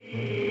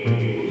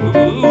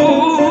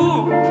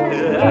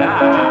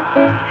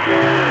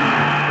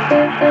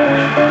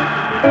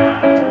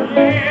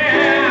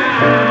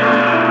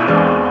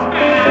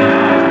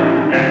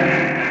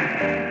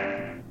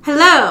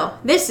Hello,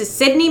 this is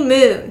Sydney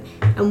Moon,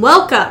 and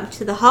welcome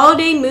to the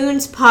Holiday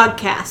Moons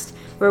podcast,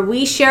 where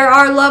we share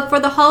our love for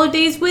the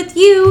holidays with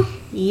you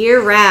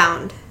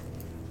year-round.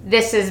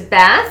 This is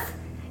Beth,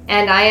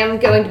 and I am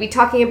going to be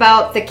talking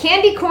about the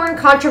candy corn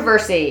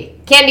controversy.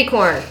 Candy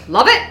corn,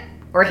 love it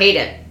or hate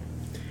it?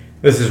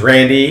 This is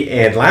Randy,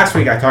 and last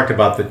week I talked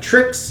about the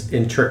tricks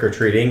in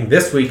trick-or-treating.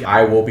 This week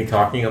I will be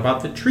talking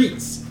about the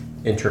treats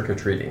in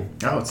trick-or-treating.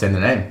 Oh, it's in the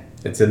name.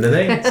 It's in the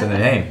name. It's in the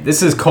name.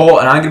 This is Cole,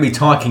 and I'm going to be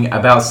talking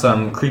about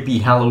some creepy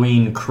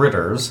Halloween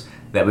critters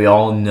that we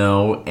all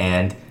know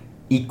and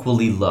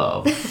equally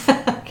love.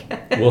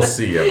 We'll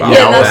see about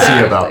We'll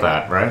that. see about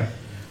that, right?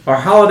 Our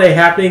holiday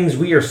happenings,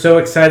 we are so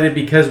excited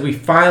because we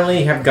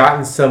finally have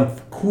gotten some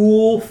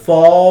cool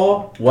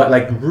fall,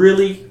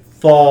 really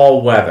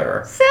fall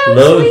weather. So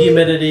Low sweet.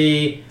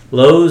 Humidity,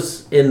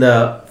 lows in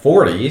the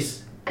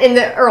 40s. In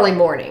the early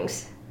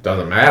mornings.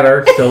 Doesn't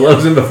matter. Still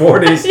lows in the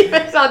 40s.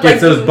 It's not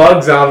Gets those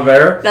bugs out of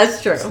there. That's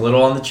true. It's a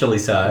little on the chilly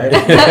side.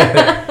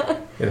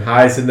 And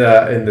highs in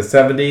the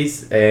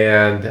 70s.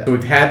 And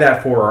we've had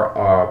that for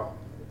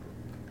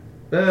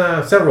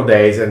several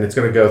days, and it's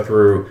going to go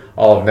through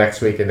all of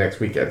next week and next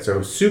weekend.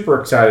 So super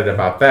excited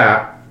about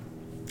that.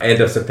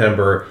 End of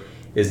September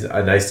is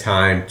a nice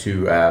time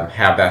to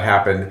have that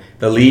happen.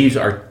 The leaves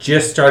are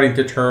just starting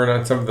to turn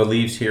on some of the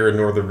leaves here in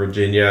Northern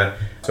Virginia.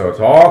 So it's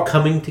all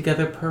coming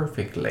together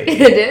perfectly.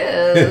 It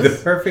is.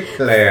 The perfect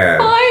plan.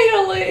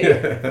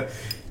 Finally.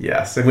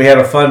 Yes, and we had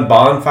a fun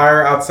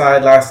bonfire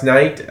outside last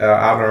night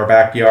out in our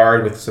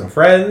backyard with some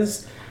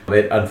friends.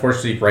 It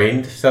unfortunately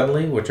rained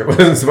suddenly, which it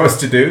wasn't supposed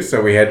to do,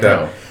 so we had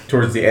to,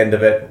 towards the end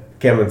of it,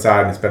 come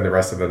inside and spend the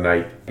rest of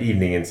the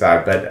evening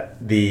inside. But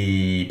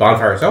the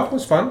bonfire itself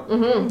was fun.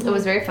 Mm-hmm. It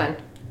was very fun.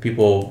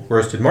 People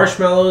roasted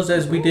marshmallows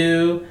as we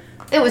do.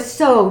 It was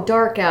so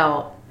dark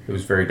out. It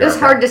was very dark. It was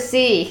hard to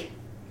see.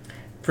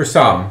 For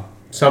some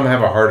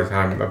have a harder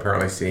time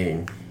apparently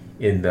seeing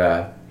in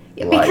the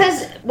light.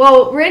 Because,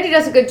 Randy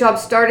does a good job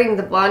starting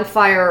the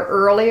bonfire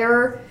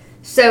earlier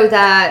so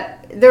that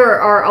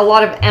there are a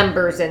lot of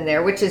embers in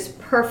there, which is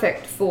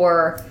perfect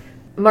for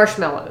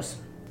marshmallows.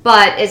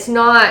 But it's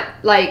not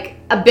like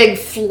a big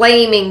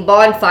flaming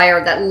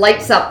bonfire that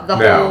lights up the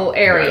whole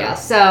area. No.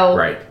 So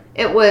Right.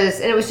 it was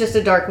just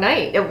a dark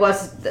night.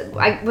 Was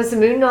the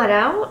moon not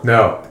out?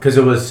 No, because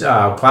it was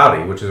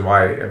cloudy, which is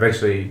why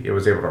eventually it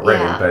was able to rain.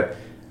 Yeah. But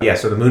yeah,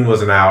 so the moon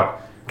wasn't out.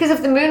 Because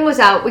if the moon was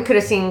out, we could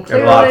have seen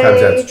clearly. And a lot of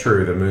times that's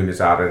true. The moon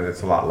is out and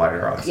it's a lot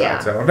lighter outside. Yeah.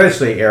 So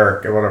eventually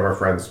Eric, one of our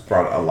friends,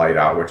 brought a light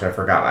out, which I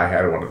forgot I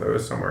had one of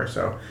those somewhere.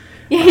 So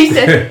Yeah, he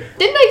said,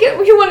 "Didn't I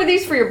get you one of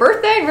these for your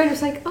birthday?" And Randy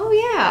was like, "Oh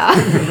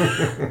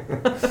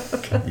yeah."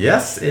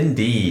 Yes,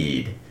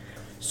 indeed.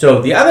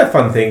 So the other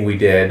fun thing we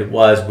did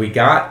was we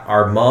got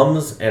our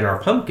mums and our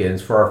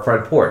pumpkins for our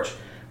front porch.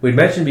 We'd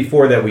mentioned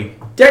before that we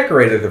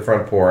decorated the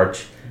front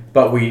porch,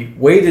 but we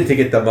waited to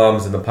get the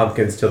mums and the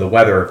pumpkins till the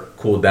weather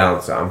cooled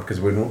down some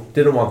because we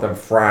didn't want them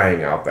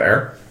frying out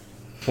there.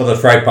 Well, the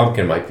fried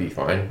pumpkin might be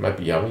fine. Might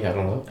be yummy. I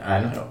don't know. I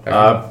don't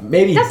know.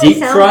 Maybe Doesn't deep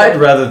sound fried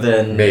good. rather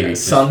than Maybe.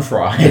 sun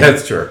fried.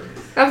 That's true.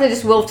 Rather than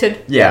just wilted.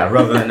 Yeah,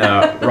 rather than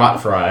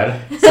rot fried.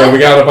 So we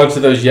got a bunch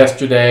of those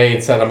yesterday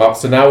and set them up.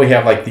 So now we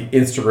have like the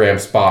Instagram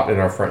spot in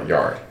our front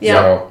yard. Yeah.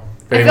 So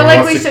if I feel anyone like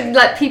wants we to- should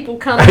let people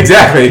come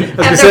Exactly. I was have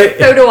gonna their say,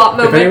 photo op if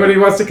moment. anybody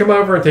wants to come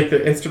over and take their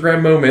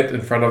Instagram moment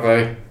in front of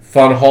a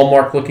fun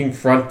Hallmark-looking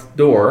front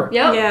door.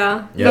 Yep.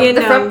 Yeah. Yep. Me and,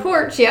 The front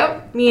porch,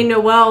 yep. me and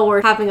Noelle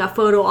were having a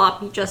photo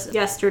op just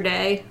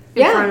yesterday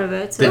in Yeah. front of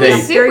it. So Did it they-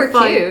 was very Super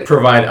fun. cute.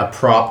 Provide a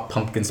prop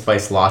pumpkin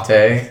spice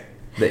latte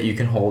that you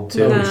can hold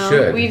to. Oh, we No.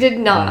 should. We did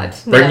not.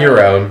 Bring no.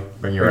 your own.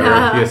 Bring your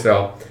Yeah. own.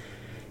 PSL.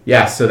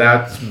 Yeah, so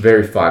that's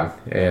very fun.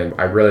 And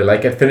I really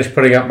like it. Finished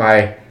putting up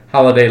my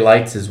holiday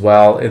lights as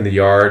well in the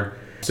yard.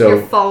 So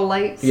Your fall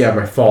lights. yeah,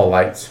 my fall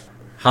lights.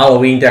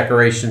 Halloween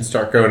decorations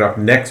start going up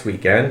next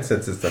weekend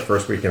since it's the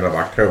first weekend of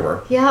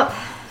October. Yep.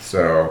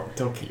 So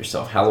Don't kid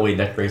yourself. Halloween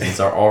decorations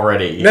are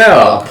already no,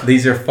 up.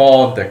 these are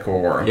fall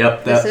decor.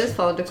 Yep, This that's is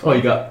fall that's decor. why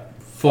you got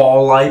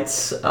fall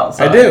lights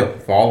outside. I do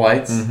fall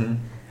lights. Mm-hmm.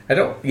 I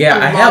don't. Yeah,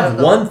 A I lot have of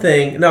them. one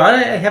thing. No, I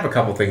have a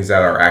couple things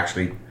that are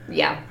actually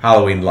Yeah.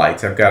 Halloween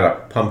lights. I've got a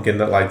pumpkin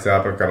that lights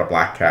up. I've got a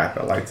black cat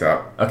that lights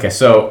up. Okay,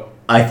 so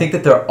I think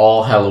that they're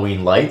all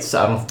Halloween lights.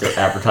 I don't think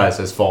they're advertised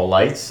as fall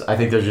lights. I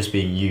think they're just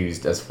being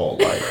used as fall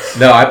lights.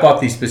 No, I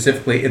bought these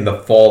specifically in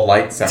the fall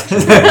light section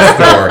of the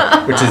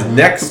store, which is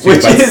next to,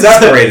 Which but is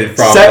separated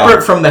from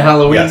separate from the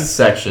Halloween Yes.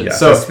 section. Yes.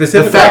 So So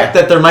specifically- the fact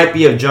that there might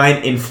be a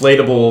giant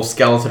inflatable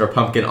skeleton or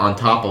pumpkin on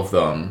top of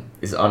them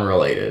is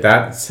unrelated.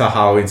 That's the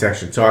Halloween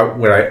section. So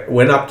when I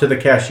went up to the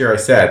cashier, I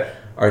said,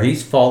 "Are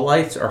these fall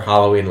lights or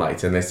Halloween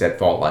lights?" And they said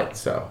fall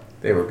lights. So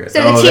They were good.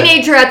 So the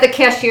teenager at the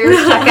cashier's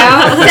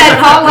checkout said,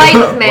 "Fall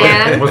lights,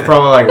 man." It was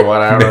probably like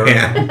whatever.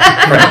 Man.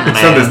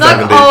 It's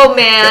like, "Oh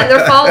man,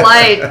 they're fall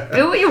light.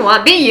 Do what you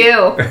want. Be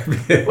you."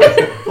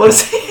 What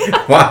is he?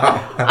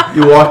 Wow.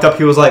 You walked up,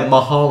 he was like,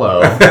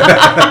 mahalo.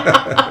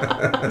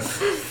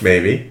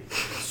 Maybe.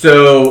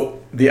 So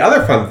the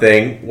other fun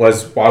thing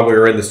was while we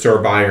were in the store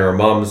buying our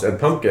mums and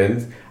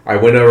pumpkins, I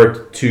went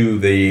over to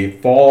the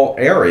fall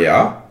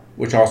area,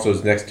 which also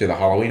is next to the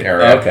Halloween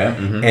area. Okay.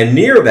 Mm-hmm. And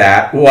near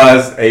that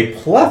was a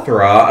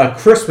plethora of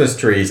Christmas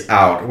trees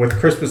out with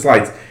Christmas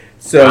lights.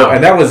 So, Wow.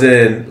 and that was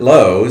in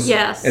Lowe's.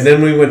 Yes. And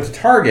then we went to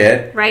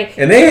Target. Right.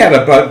 And they had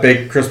a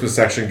big Christmas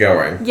section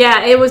going.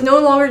 Yeah, it was no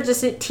longer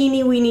just a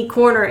teeny weeny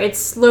corner. It's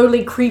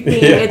slowly creeping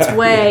its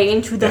way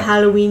into the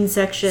Halloween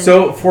section.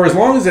 So, for as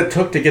long as it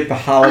took to get the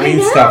Halloween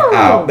I stuff know.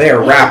 out, they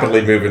are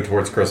rapidly moving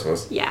towards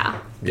Christmas. yeah.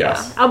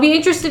 Yes. Yeah. I'll be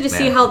interested to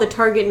see Man. how the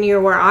Target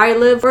near where I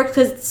live works,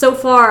 because so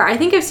far I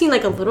think I've seen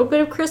like a little bit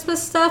of Christmas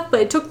stuff,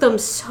 but it took them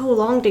so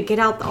long to get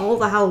out all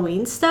the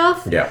Halloween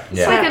stuff. Yeah.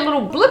 It's like a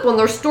little blip on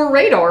their store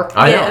radar.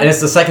 I know, Yeah. and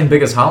it's the second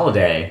biggest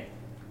holiday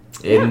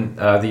in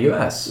the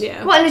U.S.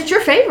 Yeah. Well, and it's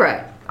your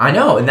favorite. I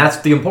know, and that's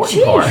the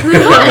important part. Come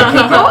on,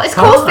 people. It's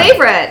Come Cole's on.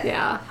 favorite.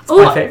 Yeah. It's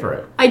my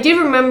favorite. I did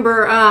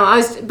remember. I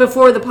was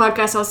before the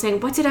podcast. I was saying,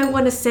 what did I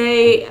want to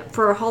say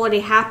for holiday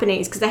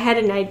happenings? Because I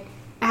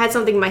had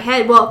something in my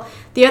head. Well,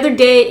 the other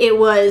day it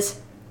was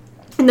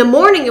in the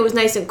morning. It was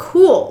nice and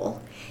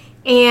cool,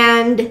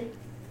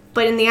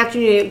 but in the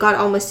afternoon it got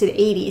almost to the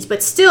 80s.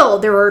 But still,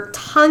 there were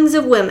tons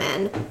of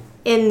women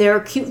in their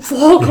cute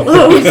fall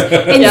clothes,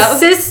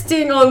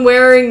 insisting on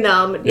wearing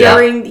them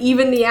during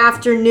even the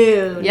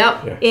afternoon.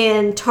 Yep. Yeah.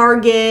 In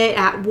Target,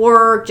 at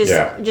work,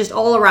 just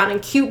all around in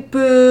cute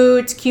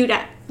boots, cute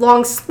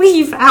long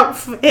sleeve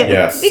outfits.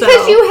 Yes.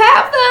 Because you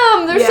have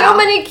them. There's Yeah. so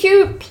many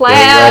cute ready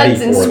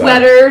plaids and for them.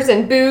 sweaters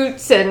and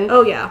boots and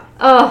Oh yeah.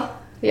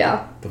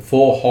 yeah. The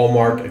full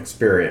Hallmark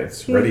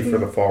experience, ready for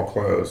the fall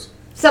clothes.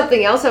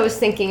 Something else I was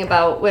thinking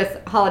about with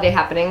holiday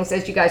happenings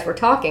as you guys were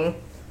talking.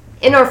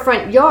 In our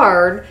front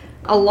yard,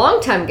 a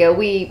long time ago,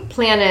 we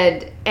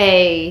planted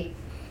a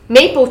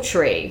maple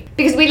tree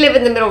because we live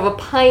in the middle of a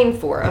pine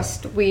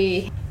forest.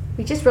 We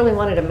just really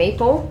wanted a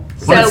maple.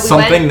 Wanted we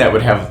something that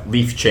would have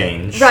leaf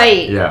change.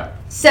 Right. Yeah.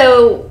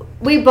 So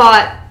we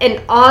bought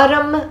an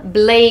autumn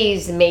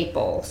blaze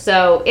maple.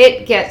 So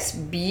it gets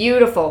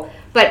beautiful.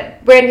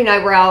 But Brandy and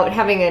I were out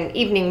having an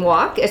evening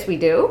walk, as we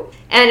do.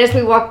 And as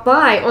we walked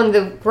by, on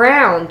the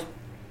ground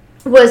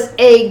was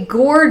a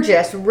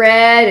gorgeous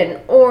red and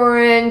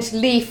orange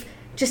leaf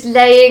just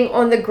laying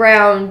on the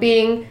ground,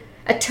 being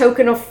a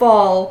token of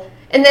fall.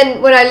 And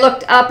then when I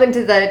looked up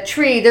into the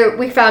tree,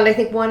 we found, I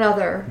think, one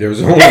other. There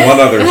was only one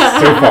other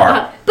so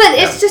far. But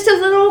it's just a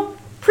little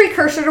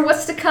precursor to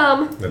what's to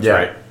come. That's Yeah.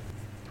 right.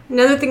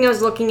 Another thing I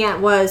was looking at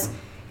was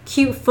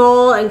cute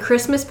fall and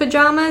Christmas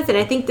pajamas, and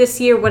I think this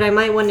year what I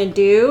might want to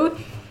do,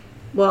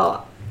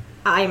 well,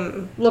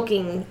 I'm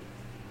looking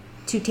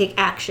to take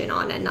action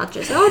on it, not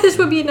just, oh, this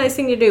would be a nice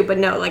thing to do, but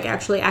no, like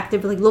actually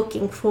actively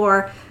looking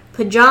for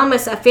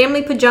pajamas, a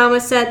family pajama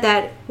set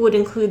that would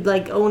include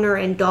like owner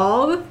and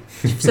dog,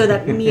 so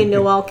that me and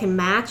Noelle can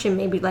match and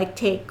maybe like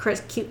take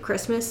cute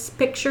Christmas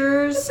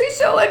pictures. It'd be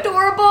so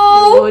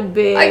adorable. It would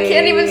be. I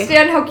can't even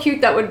stand how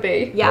cute that would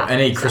be. Yeah. Well,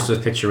 any so- Christmas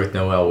picture with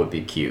Noelle would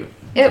be cute.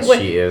 It would.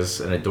 She is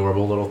an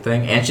adorable little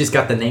thing, and she's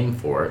got the name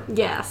for it.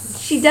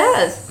 Yes. She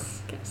does.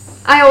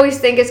 I always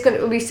think it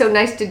would be so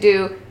nice to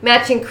do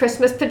matching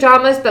Christmas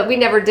pajamas, but we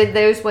never did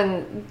those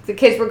when the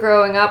kids were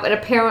growing up, and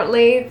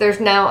apparently there's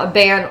now a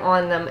ban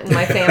on them in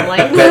my family.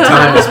 That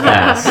time has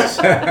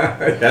passed.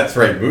 That's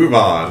right. Move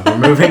on. We're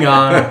moving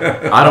on.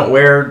 I don't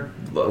wear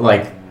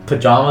like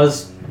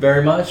pajamas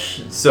very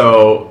much,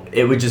 so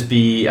it would just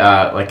be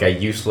like a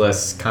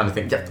useless kind of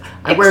thing.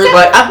 I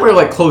wear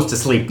like clothes to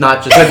sleep,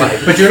 not just.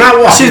 But you're not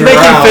walking She's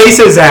around. making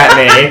faces at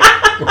me.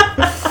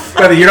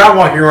 But you're not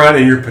walking around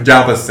in your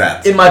pajama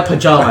sets. In my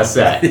pajama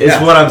set, is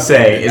Yeah. what I'm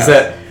saying. Is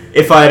that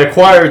if I had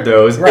acquired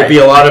those, Right. it'd be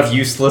a lot of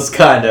useless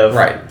kind of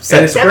Right. And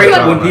sets. it's great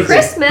That's when what people-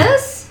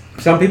 Christmas.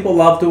 Some people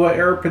love to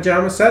wear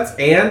pajama sets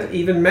and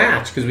even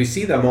match because we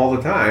see them all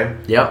the time.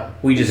 Yep.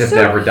 We just have So-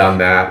 never done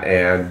that,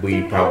 and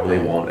we probably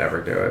won't ever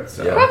do it.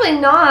 So. Yeah. Probably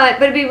not,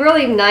 but it'd be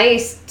really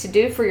nice to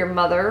do for your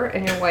mother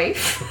and your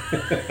wife.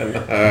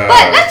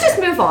 But let's just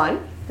move on.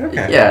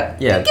 Okay. Yeah.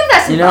 Give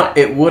that some You know, thought.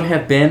 it would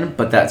have been,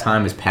 but that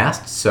time has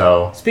passed.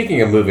 So,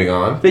 Speaking of moving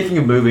on, speaking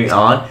of moving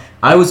on,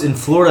 I was in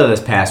Florida this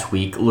past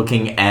week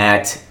looking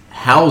at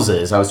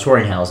houses. I was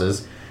touring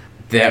houses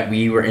that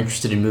we were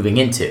interested in moving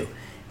into.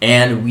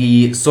 And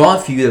we saw a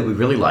few that we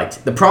really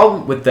liked. The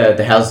problem with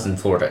the houses in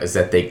Florida is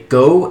that they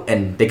come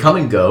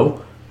and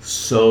go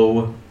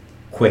so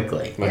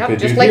quickly. like Yep, they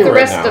just do like here the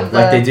right rest now. of the-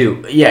 Like they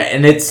do. Yeah,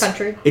 and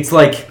Country. it's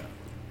like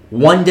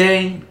one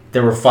day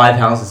there were 5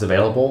 houses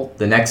available.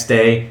 The next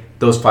day,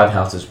 those 5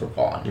 houses were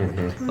gone.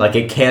 Mm-hmm. Like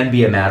it can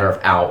be a matter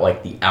of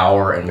the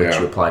hour in which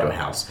Yeah. you apply to a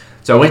house.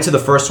 So I went to the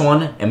first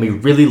one and we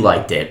really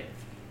liked it.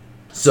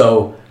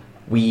 So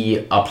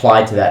we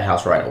applied to that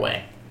house right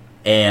away.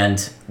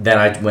 And then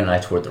I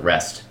toured the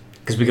rest.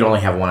 because we could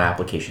only have one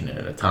application in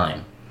at a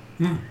time.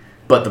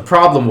 But the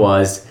problem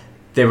was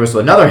there was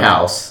another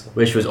house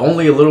which was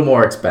only a little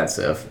more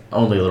expensive,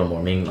 only a little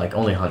more, meaning like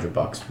only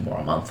 $100 more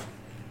a month.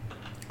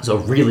 So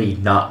really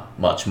not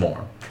much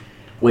more,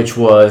 which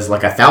was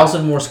like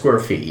 1,000 more square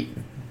feet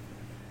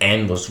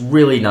and was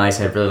really nice,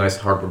 had really nice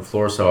hardwood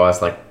floors. So I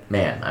was like,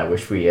 man, I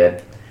wish we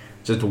had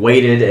just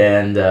waited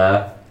and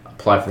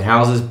applied for the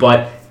houses.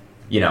 But,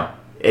 you know,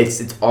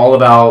 it's all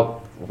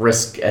about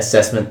risk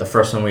assessment. The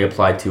first one we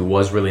applied to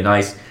was really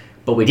nice,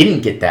 but we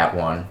didn't get that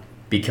one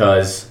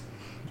because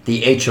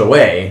the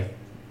HOA,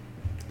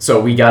 so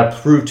we got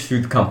approved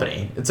through the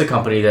company. It's a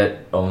company that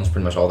owns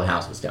pretty much all the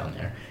houses down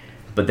there.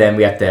 But then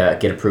we have to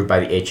get approved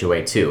by the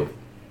HOA too.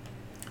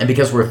 And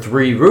because we're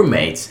 3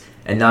 roommates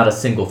and not a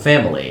single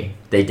family,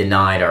 they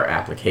denied our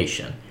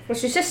application.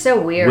 Which is just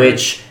so weird.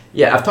 Which,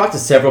 yeah, I've talked to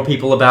several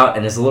people about,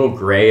 and it's a little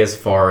gray as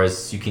far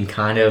as you could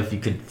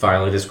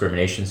file a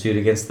discrimination suit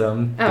against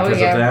them because of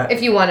that.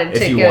 If you wanted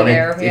to go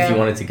there. If you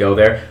wanted to go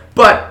there.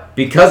 But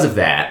because of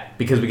that,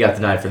 because we got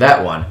denied for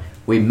that one,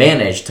 we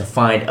managed to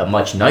find a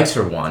much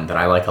nicer one that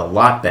I like a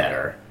lot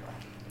better.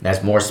 It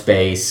has more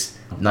space,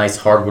 nice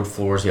hardwood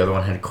floors. The other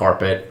one had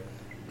carpet.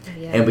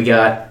 Yeah. And we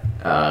got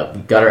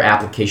our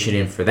application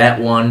in for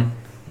that one.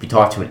 We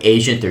talked to an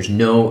agent. There's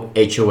no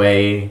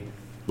HOA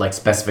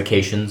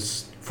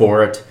specifications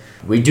for it.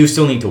 We do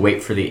still need to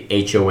wait for the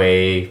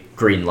HOA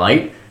green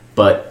light,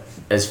 but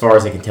as far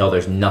as I can tell,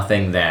 there's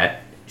nothing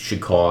that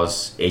should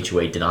cause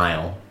HOA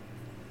denial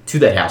to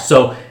that house.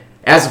 So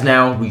as of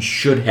now, we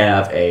should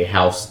have a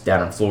house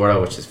down in Florida,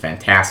 which is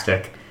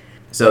fantastic.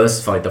 So this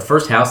is funny. The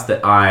first house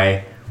that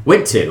I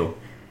went to,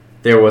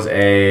 there was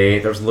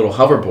a little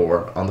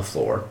hoverboard on the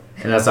floor,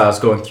 and as I was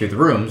going through the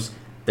rooms,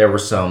 there were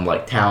some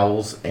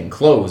towels and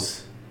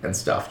clothes and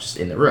stuff just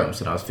in the rooms,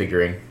 and I was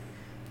figuring,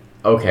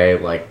 okay,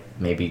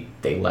 maybe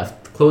they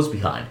left the clothes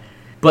behind.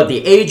 But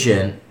the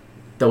agent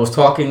that was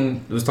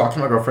talking to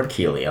my girlfriend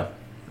Kelia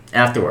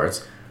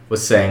afterwards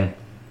was saying,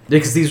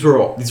 because these were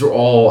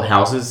all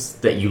houses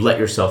that you let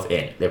yourself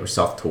in. They were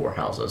self-tour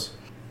houses.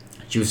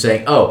 She was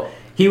saying, oh,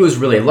 he was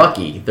really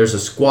lucky. There's a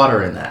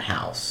squatter in that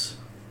house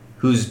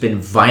who's been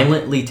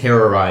violently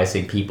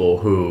terrorizing people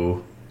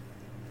who...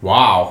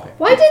 Wow.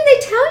 Why didn't they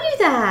tell you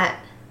that?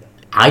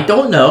 I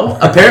don't know.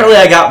 Apparently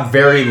I got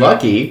very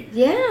lucky.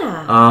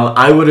 Yeah.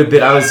 I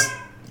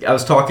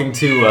was talking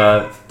to,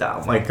 oh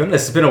my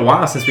goodness, it's been a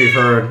while since we've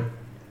heard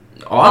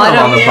Autumn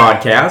on the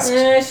podcast.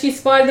 Yeah, she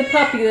spotted the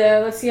puppy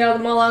there. Let's see how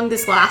long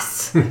this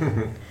lasts.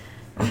 But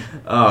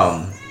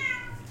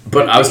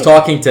I was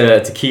talking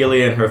to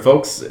Keely and her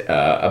folks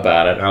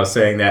about it, and I was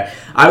saying that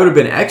I would have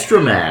been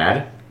extra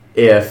mad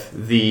if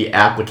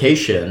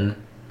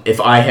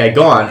I had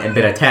gone and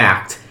been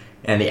attacked,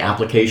 and the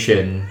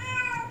application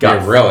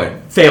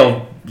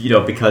failed,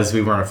 because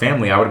we weren't a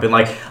family. I would have been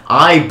like,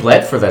 I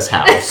bled for this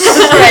house.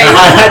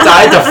 I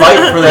had to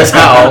fight for this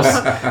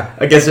house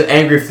against an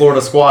angry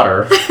Florida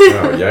squatter.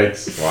 Oh,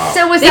 yikes. Wow.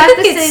 So was they that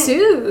could the get same?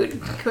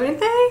 sued, couldn't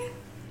they?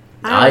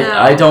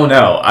 I don't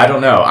know. I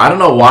don't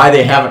know why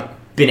they haven't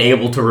been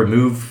able to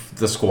remove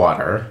the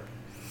squatter.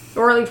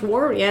 Or at least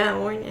warn,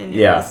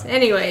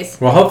 Anyways.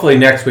 Well, hopefully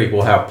next week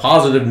we'll have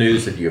positive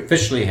news that you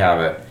officially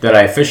have it. That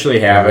I officially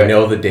have it. We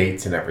know the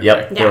dates and everything.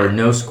 Yep. There are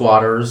no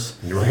squatters.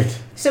 Right.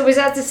 So was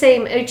that the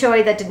same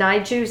HOA that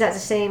denied you? Is that the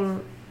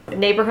same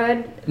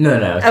neighborhood? No,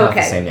 it's not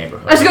the same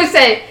neighborhood. I was going to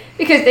say,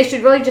 because they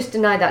should really just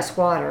deny that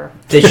squatter.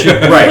 They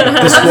should, right.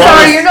 The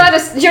sorry, you're not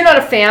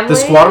a family. The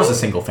squatter's a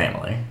single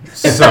family.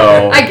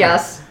 So I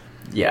guess.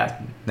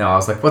 Yeah. No, I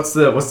was like, what's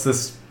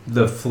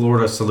the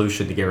Florida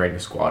solution to get rid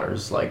of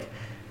squatters?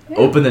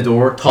 Open the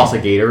door, toss a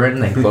gator in,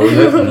 and then close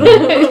it.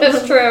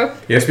 That's true.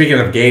 Yeah, speaking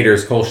of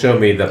gators, Cole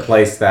showed me the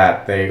place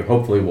that they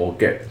hopefully will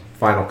get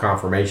final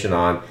confirmation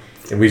on.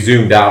 And we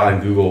zoomed out on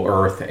Google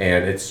Earth,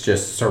 and it's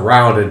just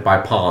surrounded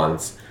by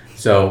ponds.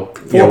 So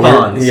four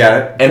ponds.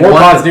 And four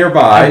ponds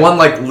nearby. And one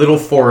little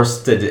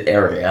forested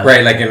area.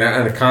 Right, in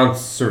a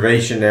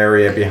conservation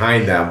area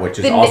behind them, which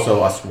is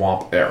also a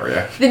swamp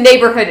area. The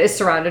neighborhood is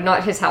surrounded,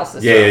 not his house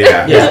is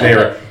surrounded.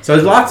 Yeah. So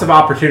there's lots of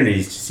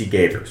opportunities to see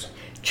gators.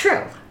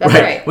 True. That's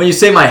right. When you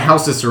say my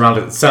house is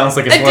surrounded, it sounds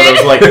like it's one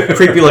of those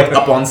creepy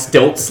up on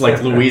stilts,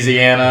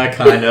 Louisiana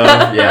kind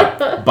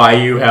of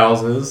bayou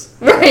houses.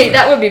 Right,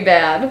 that would be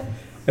bad.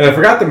 And I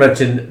forgot to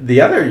mention the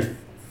other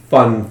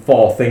fun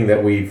fall thing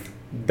that we've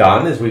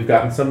done is we've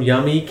gotten some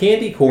yummy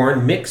candy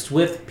corn mixed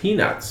with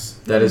peanuts.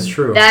 That is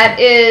true. That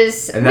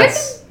is, and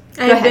that's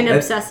I've been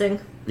obsessing.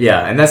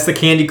 Yeah, and that's the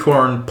candy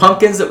corn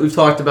pumpkins that we've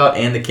talked about,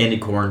 and the candy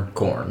corn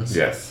corns.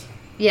 Yes.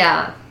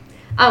 Yeah.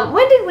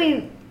 When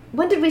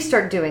did we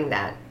start doing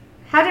that?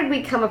 How did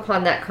we come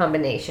upon that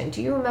combination?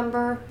 Do you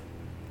remember?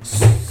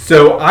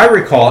 So I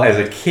recall as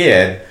a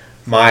kid,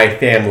 my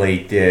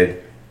family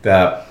did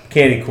the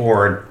candy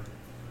corn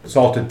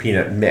salted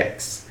peanut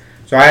mix.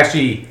 So I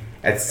actually,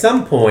 at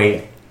some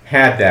point,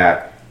 had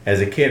that as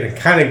a kid and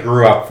kind of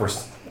grew up for,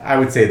 I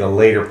would say, the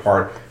later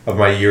part of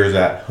my years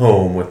at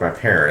home with my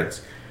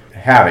parents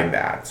having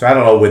that. So I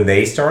don't know when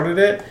they started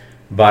it,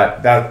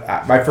 But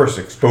that my first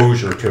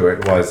exposure to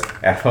it was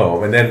at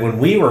home. And then when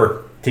we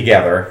were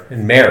together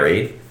and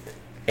married,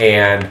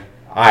 and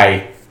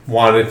I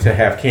wanted to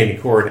have candy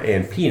corn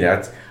and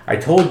peanuts, I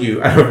told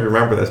you, I don't know if you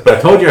remember this, but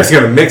I told you I was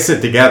going to mix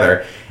it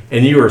together,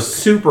 and you were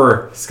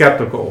super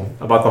skeptical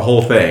about the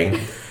whole thing,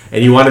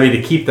 and you wanted me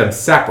to keep them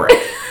separate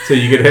so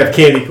you could have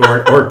candy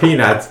corn or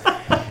peanuts,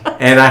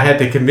 and I had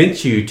to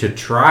convince you to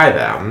try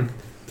them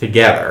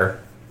together,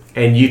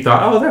 and you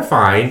thought, oh, they're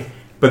fine,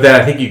 but then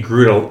I think you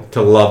grew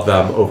to love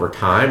them over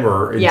time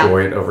or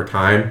enjoy it over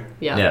time.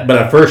 Yeah. But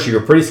at first you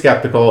were pretty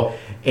skeptical,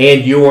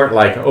 and you weren't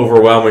like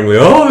overwhelmingly,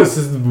 oh, this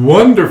is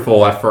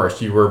wonderful at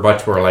first. You were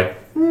much more like,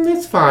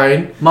 it's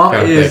fine. Mom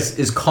kind of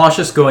is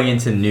cautious going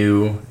into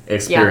new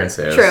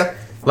experiences. Yeah, true.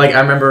 Like, I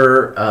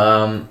remember,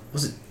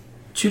 was it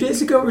 2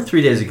 days ago or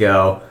 3 days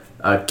ago,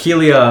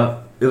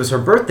 Kelia, it was her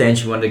birthday, and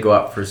she wanted to go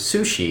out for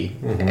sushi,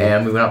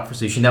 and we went out for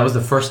sushi, and that was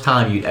the first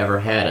time you'd ever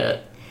had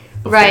it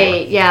before.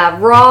 Right, yeah.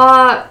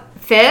 Raw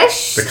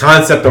fish. The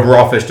concept of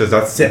raw fish does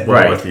not sit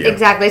well with you.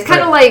 Exactly. It's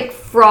kind of like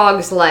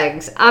frog's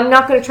legs. I'm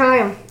not going to try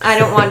them. I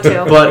don't want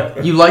to.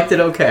 But you liked it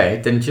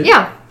okay, didn't you?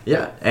 Yeah.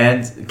 Yeah,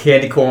 and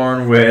candy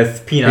corn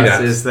with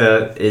peanuts.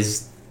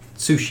 is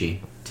sushi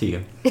to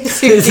you.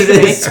 Sushi.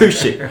 It's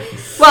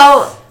sushi.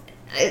 Well,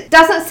 it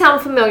doesn't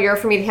sound familiar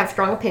for me to have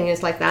strong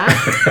opinions like that.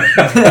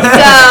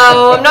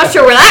 So I'm not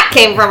sure where that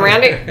came from,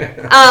 Randy.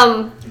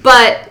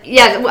 But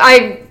yeah,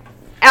 I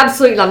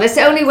absolutely love it. It's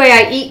the only way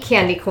I eat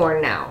candy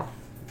corn now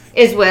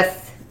is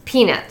with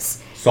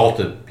peanuts.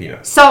 Salted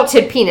peanuts.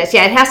 Salted peanuts.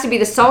 Yeah, it has to be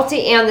the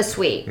salty and the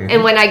sweet.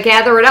 And when I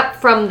gather it up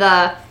from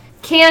the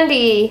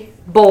candy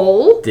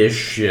bowl,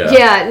 Dish.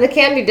 yeah, in the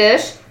candy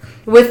dish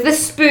with the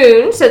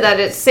spoon so that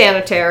it's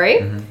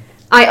sanitary,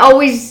 I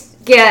always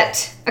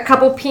get a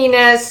couple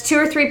peanuts, 2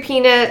 or 3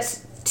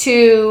 peanuts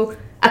to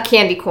a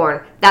candy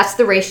corn. That's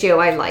the ratio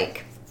I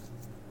like.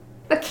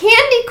 But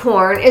candy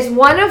corn is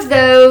one of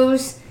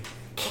those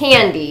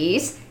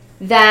candies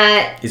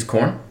that Is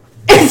corn?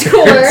 it's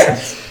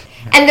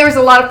corn, and there's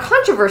a lot of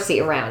controversy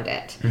around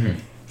it.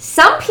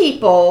 Some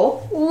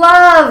people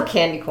love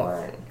candy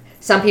corn.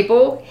 Some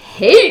people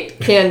hate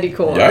candy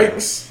corn.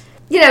 Yikes.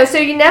 You know, so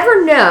you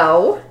never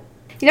know.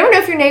 You never know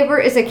if your neighbor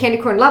is a candy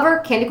corn lover,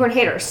 candy corn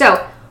hater.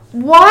 So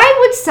why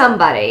would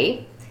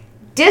somebody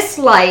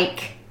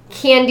dislike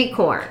candy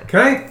corn? Can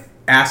I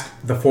ask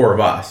the four of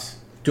us,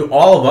 do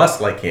all of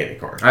us like candy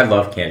corn? I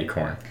love candy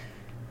corn.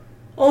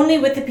 Only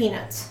with the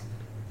peanuts.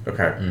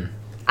 Okay.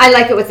 I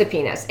like it with the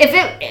peanuts.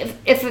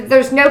 If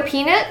there's no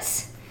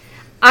peanuts,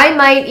 I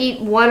might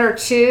eat 1 or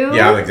 2.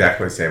 Yeah, I'm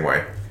exactly the same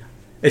way.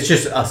 It's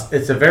just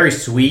it's a very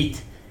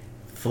sweet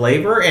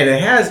flavor, and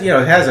it has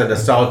a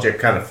nostalgic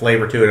kind of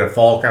flavor to it, a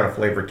fall kind of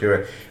flavor to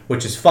it,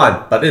 which is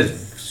fun, but it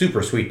is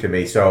super sweet to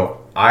me.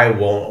 So I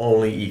will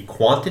only eat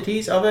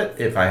quantities of it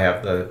if I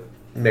have the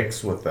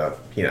mix with the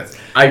peanuts.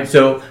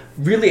 So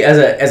really,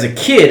 as a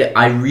kid,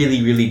 I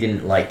really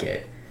didn't like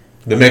it.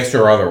 The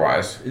mixture or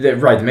otherwise. The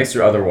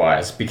mixture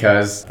otherwise,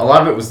 because a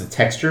lot of it was the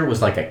texture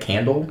was like a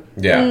candle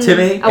Yeah. to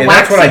me. A And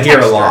that's what I waxy hear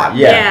a texture. lot.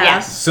 Yeah.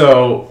 Yes.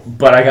 So,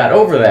 but I got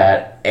over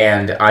that,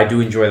 and I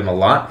do enjoy them a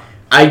lot.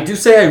 I do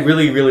say I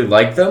really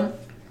like them.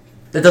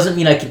 That doesn't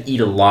mean I can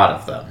eat a lot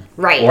of them.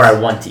 Right. Or I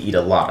want to eat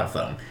a lot of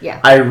them. Yeah.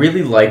 I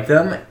really like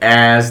them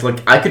as, like,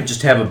 I could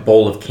just have a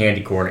bowl of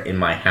candy corn in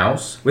my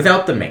house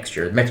without the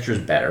mixture. The mixture's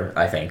better,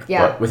 I think.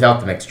 Yeah. But without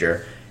the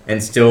mixture,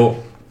 and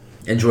still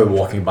enjoy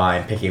walking by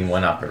and picking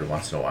one up every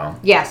once in a while.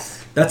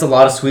 Yes. That's a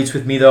lot of sweets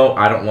with me, though.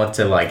 I don't want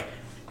to, like,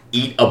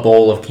 eat a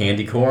bowl of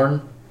candy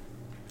corn.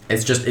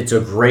 It's a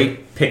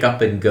great pick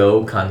up and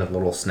go kind of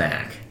little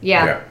snack.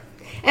 Yeah.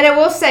 And I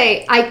will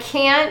say, I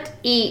can't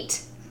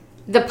eat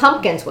the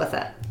pumpkins with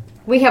it.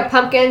 We have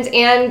pumpkins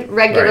and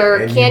regular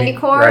Right, and candy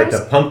corns. Right,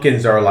 the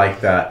pumpkins are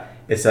like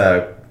it's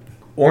a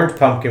orange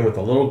pumpkin with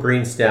a little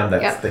green stem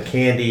that's Yep. the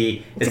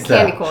candy. It's It's a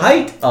candy the corn.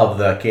 height of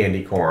the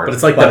candy corn. But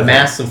it's like the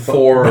massive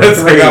 4 But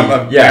it's like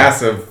a yeah.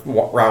 massive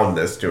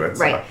roundness to it.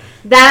 So. Right.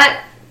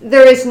 That,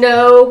 there is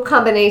no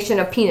combination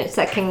of peanuts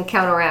that can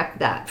counteract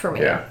that for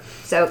me. Yeah.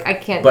 So I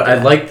can't But do I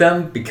that. like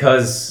them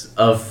because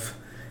of,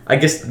 I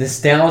guess,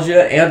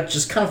 nostalgia and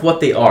just kind of what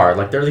they are.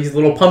 Like, they're these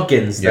little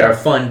pumpkins that Yeah. are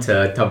fun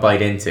to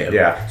bite into.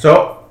 Yeah.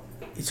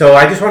 So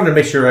I just wanted to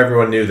make sure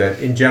everyone knew that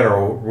in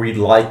general we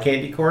like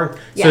candy corn. So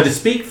Yes. to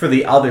speak for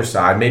the other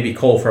side, maybe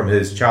Cole from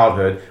his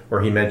childhood, where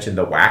he mentioned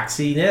the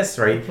waxiness,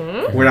 right?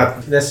 Mm-hmm. We're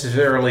not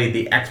necessarily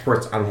the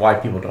experts on why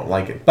people don't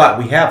like it, but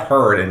we have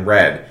heard and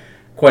read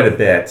quite a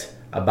bit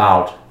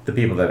about the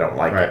people that don't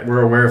like Right. it.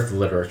 We're aware of the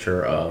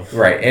literature of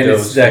Right, and those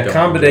it's who that don't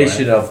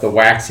combination enjoy it. of the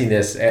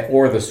waxiness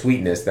or the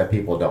sweetness that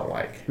people don't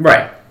like.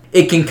 Right.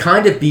 It can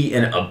kind of be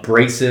an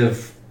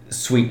abrasive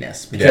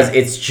sweetness because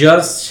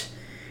Yeah.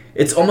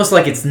 it's almost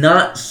like it's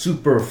not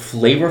super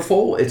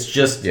flavorful. It's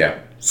just Yeah.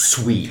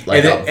 sweet,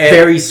 like And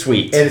very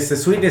sweet. And it's the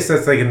sweetness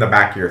that's like in the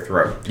back of your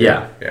throat.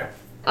 Yeah. Yeah.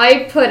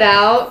 I put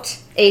out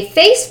a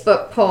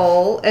Facebook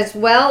poll as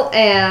well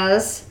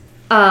as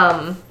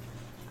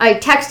I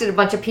texted a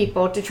bunch of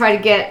people to try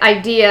to get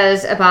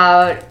ideas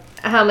about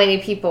how many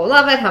people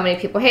love it, how many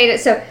people hate it.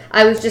 So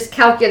I was just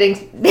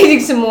calculating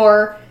some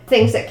more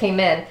things that came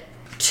in.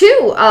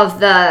 2 of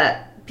the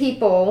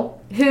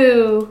people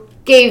who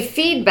gave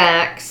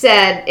feedback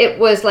said it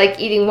was like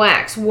eating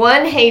wax.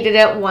 1 hated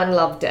it, 1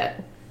 loved it.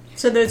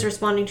 So those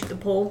responding to the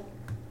poll?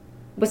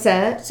 What's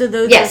that? So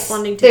those Yes,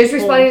 responding to those the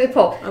poll. responding to the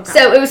poll. Okay.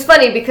 So it was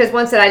funny because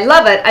one said, I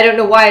love it. I don't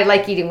know why I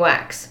like eating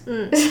wax. So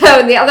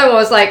and the other one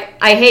was like,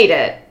 I hate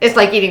it. It's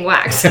like eating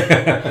wax.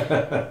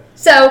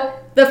 So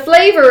the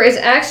flavor is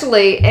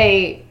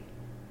actually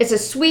it's a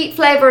sweet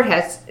flavor. It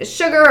has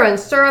sugar and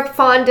syrup,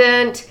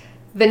 fondant,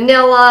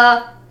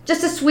 vanilla,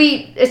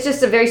 it's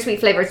just a very sweet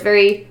flavor. It's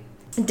very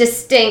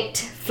distinct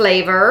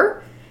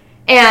flavor.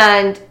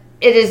 And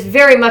it is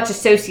very much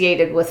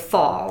associated with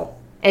fall,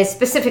 and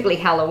specifically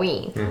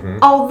Halloween.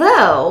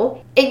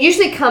 Although it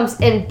usually comes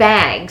in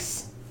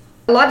bags.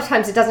 A lot of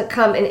times it doesn't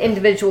come in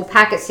individual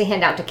packets to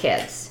hand out to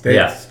kids. They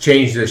Yeah.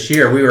 changed this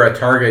year. We were at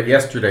Target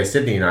yesterday,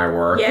 Sydney and I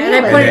were. Yeah, and I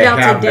Really? pointed they out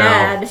to have now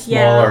Dad.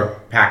 smaller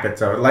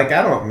packets of it. Like,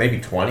 I don't know, maybe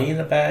 20 in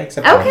a bag?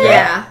 Something Okay. like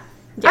that.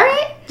 Yeah. All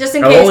right. Just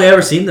in I've case. only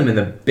ever seen them in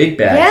the big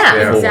bags. Yeah.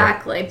 before.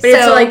 Exactly. But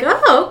it's So- like,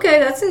 oh, okay,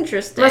 that's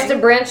interesting. Must have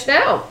branched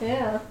out.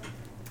 Yeah.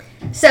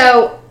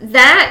 So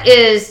that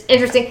is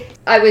interesting.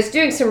 I was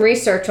doing some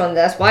research on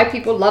this, why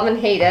people love and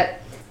hate it.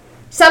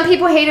 Some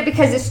people hate it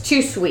because it's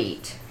too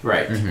sweet.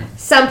 Right.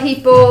 Some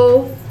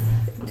people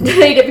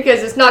hate it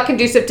because it's not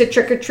conducive to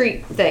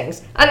trick-or-treat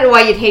things. I don't know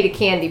why you'd hate a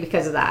candy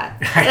because of that.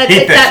 I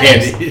hate that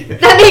candy.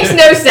 That makes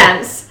no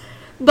sense.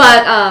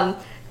 But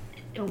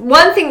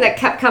one thing that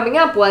kept coming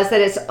up was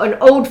that it's an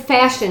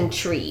old-fashioned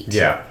treat.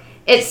 Yeah.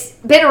 It's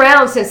been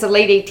around since the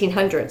late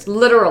 1800s,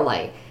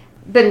 literally.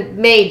 Been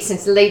made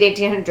since the late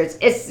 1800s.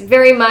 It's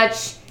very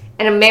much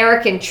an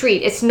American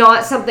treat. It's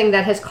not something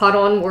that has caught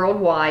on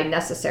worldwide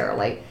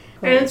necessarily.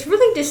 And it's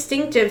really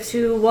distinctive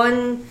to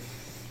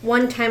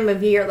one time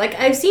of year. Like,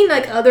 I've seen,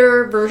 like,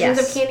 other versions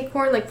Yes. of candy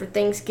corn, like, for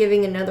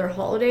Thanksgiving and other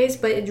holidays,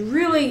 but it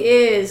really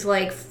is,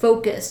 like,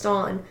 focused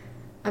on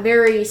a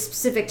very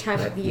specific time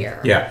of year.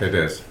 Yeah, it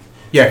is.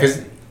 Yeah, because,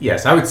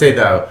 yes, I would say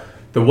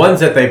the ones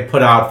that they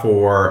put out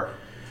for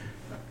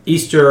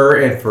Easter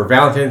and for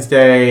Valentine's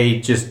Day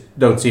just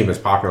don't seem as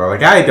popular.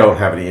 Like, I don't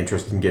have any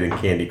interest in getting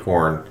candy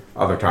corn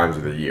other times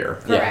of the year.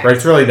 Correct. But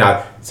it's really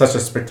not such a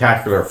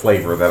spectacular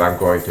flavor that I'm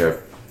going to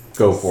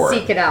go for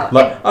Seek it out.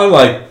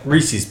 Unlike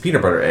Reese's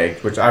peanut butter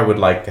eggs, which I would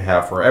like to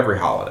have for every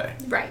holiday.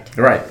 Right.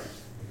 Right.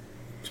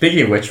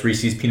 Speaking of which,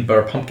 Reese's peanut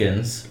butter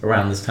pumpkins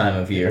around this time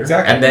of year.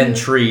 Exactly. And then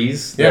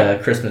trees, Yeah.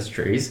 the Christmas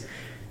trees.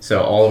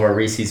 So all of our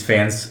Reese's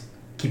fans,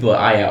 keep an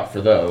eye out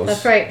for those.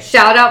 That's right.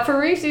 Shout out for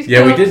Reese's.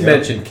 Yeah, we Cups. did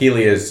mention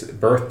Kelia's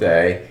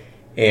birthday,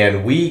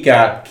 and we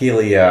got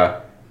Kelia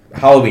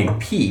Halloween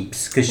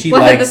peeps because she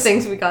One of the likes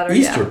things we got her.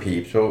 Easter Yeah.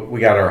 peeps. So we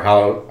got her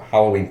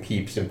Halloween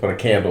peeps and put a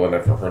candle in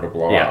it for her to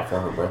blow Yeah. out for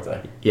her birthday.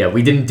 Yeah,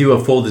 we didn't do a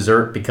full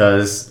dessert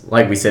because,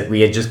 like we said,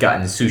 we had just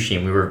gotten sushi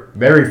and we were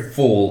very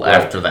full Right.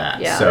 after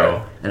that. Yeah.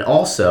 So, and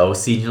also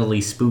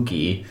seasonally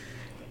spooky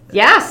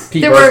Yes.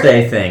 peep There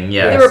birthday thing.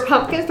 Yeah. there were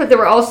pumpkins, but there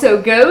were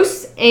also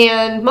ghosts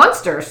and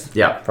monsters.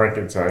 Yeah.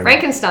 Frankenstein.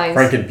 Frankensteins.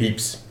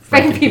 Frankenpeeps.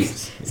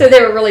 Frankenpeeps. So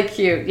they were really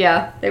cute.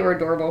 Yeah, they were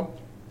adorable.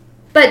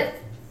 But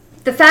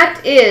the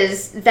fact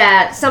is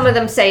that some of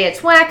them say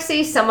it's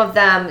waxy, some of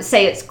them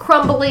say it's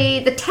crumbly.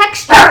 The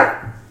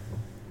texture,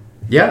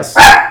 Yes.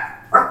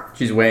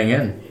 She's weighing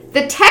in.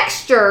 the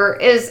texture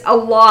is a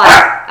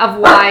lot of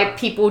why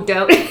people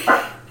don't.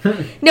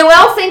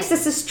 Noelle thinks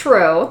this is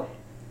true.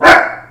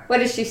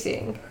 What is she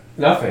seeing?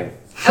 Nothing.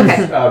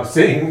 Okay.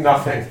 Seeing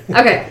nothing.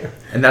 Okay.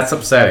 And that's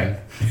upsetting.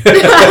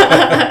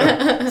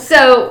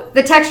 So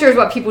the texture is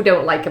what people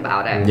don't like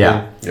about it.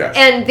 Yeah. Yes.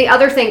 And the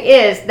other thing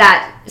is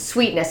that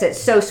sweetness. It's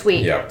so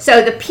sweet. Yeah.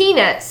 So the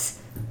peanuts,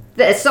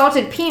 the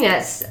salted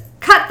peanuts,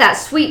 cut that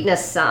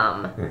sweetness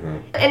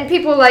some. And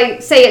people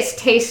like say it's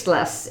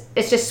tasteless.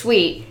 It's just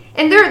sweet.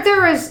 And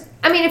there is.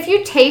 I mean, if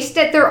you taste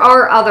it, there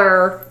are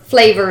other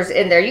flavors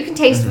in there. You can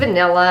taste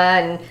vanilla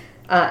and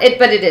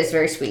but it is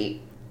very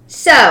sweet.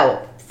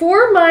 So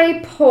for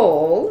my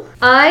poll,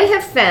 I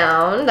have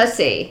found. Let's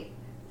see.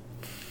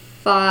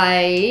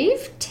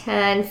 5,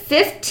 10,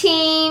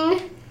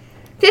 15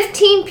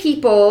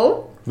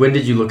 people When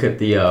did you look at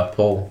the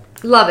poll?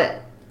 love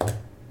it.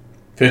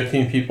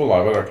 15 people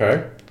love it,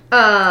 okay?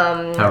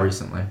 How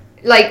recently?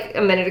 Like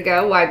a minute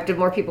ago. Why did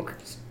more people?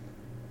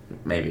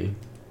 Maybe.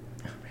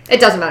 It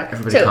doesn't matter.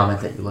 Everybody So,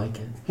 comment that you like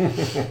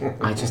it.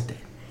 I just did.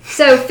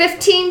 so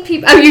 15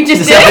 people. Oh, you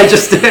just I did.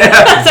 just did.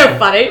 That's so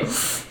funny.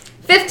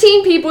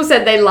 15 people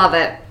said they love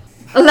it.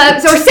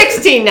 11. So we're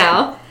 16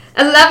 now.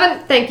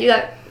 11. Thank you.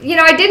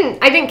 I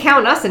didn't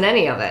count us in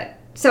any of it.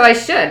 So I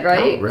should,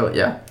 right? Oh, really?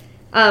 Yeah.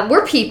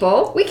 We're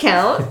people. We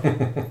count.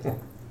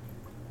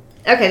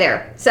 Okay,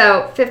 there.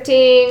 So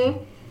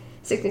 15,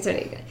 16,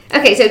 17.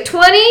 Okay, so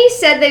 20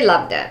 said they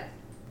loved it.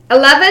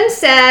 11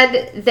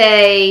 said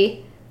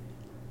they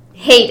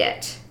hate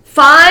it.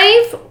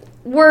 5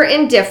 were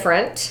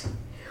indifferent.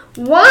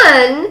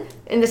 1,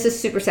 and this is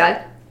super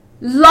sad,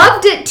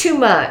 loved it too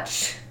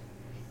much.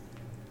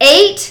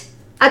 8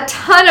 a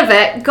ton of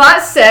it,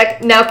 got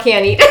sick, now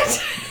can't eat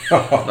it.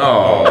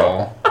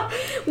 Oh.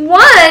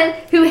 One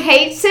who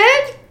hates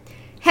it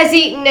has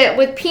eaten it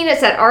with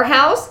peanuts at our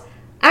house,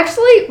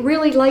 actually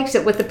really likes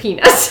it with the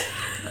peanuts.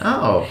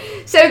 Oh.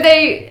 So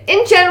they,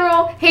 in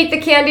general, hate the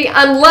candy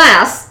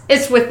unless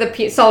it's with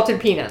the salted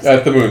peanuts.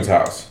 At the Moon's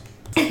house.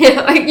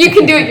 You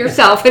can do it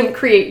yourself and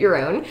create your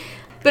own.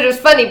 But it was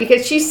funny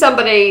because she's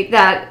somebody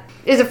that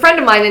is a friend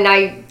of mine, and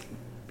I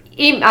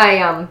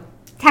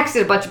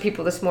texted a bunch of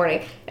people this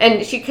morning,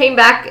 and she came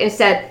back and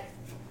said,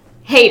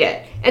 hate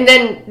it. And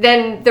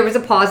then there was a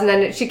pause, and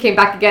then she came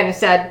back again and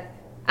said,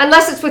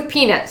 unless it's with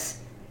peanuts.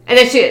 And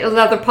then she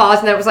another pause,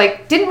 and then it was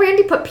like, didn't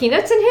Randy put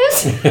peanuts in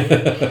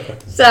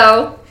his?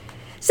 So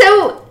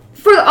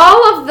for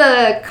all of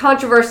the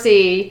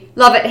controversy,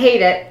 love it,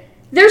 hate it,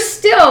 there's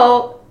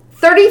still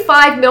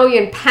 35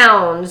 million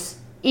pounds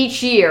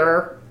each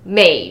year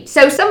made.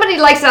 So somebody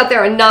likes it out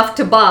there enough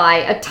to buy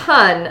a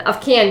ton of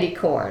candy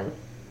corn.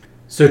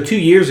 So 2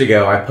 years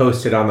ago, I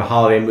posted on the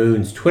Holiday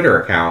Moons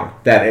Twitter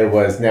account that it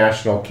was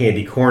National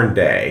Candy Corn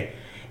Day.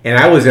 And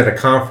I was at a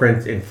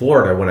conference in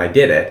Florida when I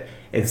did it.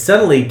 And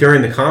suddenly,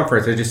 during the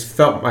conference, I just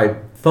felt my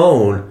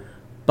phone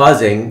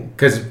buzzing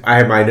because I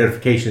had my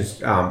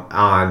notifications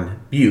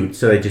on mute.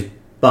 So they just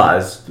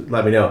buzzed,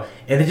 let me know.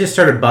 And it just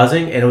started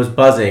buzzing, and it was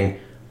buzzing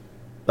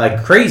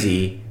like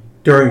crazy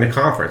during the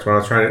conference when I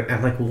was trying to...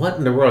 I'm like, what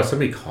in the world? Is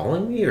somebody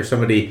calling me or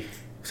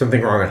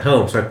something wrong at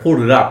home? So I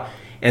pulled it up.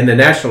 And the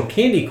National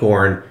Candy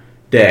Corn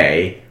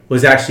Day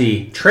was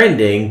actually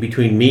trending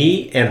between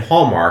me and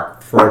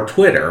Hallmark for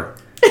Twitter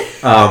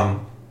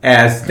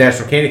as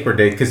National Candy Corn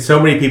Day because so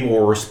many people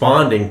were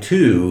responding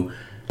to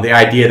the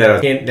idea that it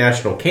was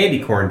National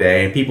Candy Corn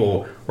Day and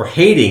people were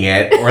hating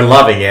it or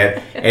loving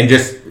it and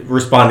just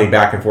responding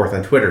back and forth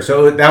on Twitter.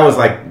 So that was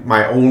like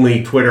my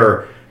only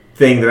Twitter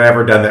thing that I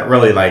ever done that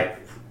really like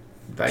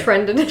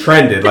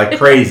trended like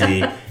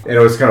crazy. And it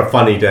was kind of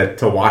funny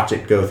to watch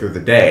it go through the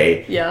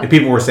day. Yeah. And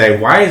people were saying,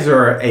 why is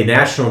there a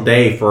national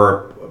day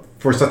for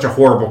such a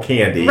horrible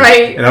candy?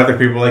 Right. And other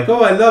people were like,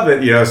 oh, I love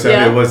it. So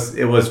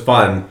it was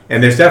fun.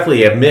 And there's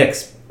definitely a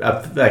mix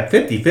of like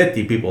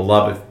 50-50. People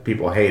love it,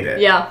 people hate it.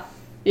 Yeah.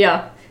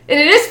 Yeah. And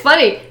it is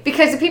funny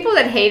because the people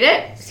that hate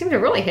it seem to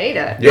really hate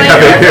it.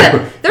 Yeah,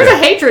 like, there's a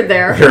hatred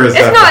there.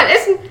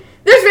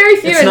 There's very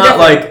few. It's not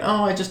like,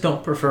 oh, I just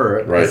don't prefer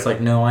it. Right. It's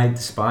like, no, I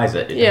despise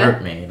it. It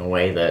hurt me in a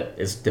way that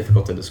is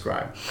difficult to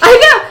describe. I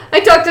know.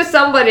 I talked to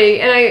somebody,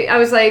 and I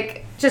was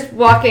like, just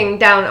walking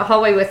down a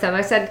hallway with them.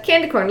 I said,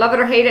 candy corn, love it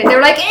or hate it. And they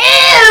were like, ew!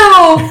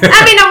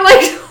 I mean, I'm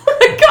like, oh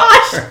my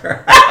gosh,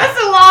 that's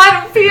a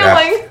lot of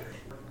feeling. Yeah.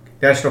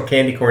 National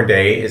Candy Corn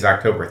Day is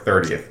October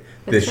 30th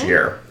this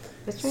year.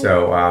 That's right.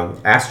 So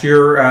ask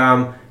your...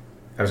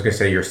 I was going to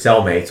say your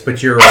cellmates,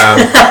 but your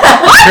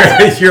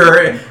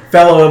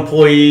fellow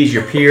employees,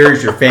 your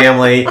peers, your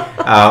family,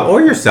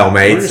 or your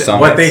cellmates,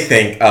 what they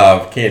think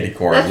of candy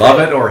corn. That's love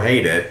right. it or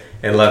hate it,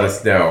 and let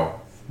us know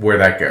where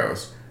that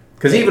goes.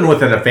 Because even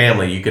within a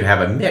family, you could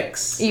have a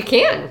mix You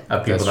can.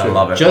 of people That's that true.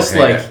 love it Just or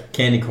hate like it.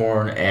 candy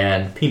corn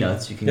and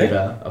peanuts, you can get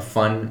a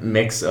fun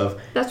mix of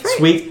That's right.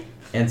 sweet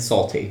and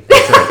salty.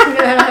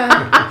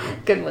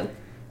 Good one.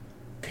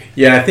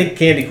 Yeah, I think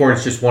candy corn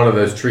is just one of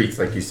those treats,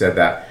 like you said,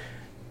 that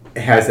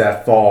has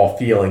that fall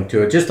feeling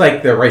to it. Just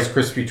like the Rice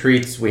Krispie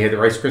treats. We had the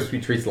Rice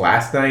Krispie treats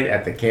last night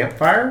at the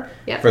campfire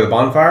for the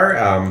bonfire.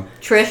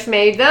 Trish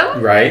made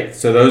them. Right.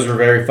 So those were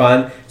very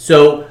fun.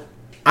 So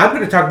I'm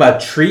going to talk about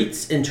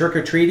treats in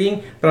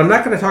trick-or-treating, but I'm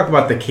not going to talk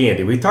about the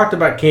candy. We talked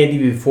about candy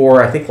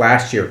before. I think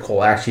last year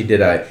Cole actually did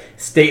a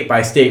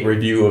state-by-state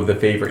review of the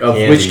favorite Of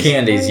candies. which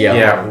candies,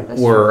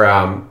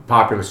 were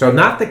popular. So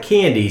not the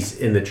candies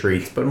in the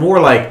treats, but more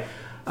like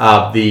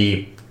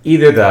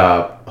either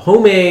the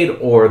homemade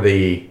or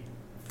the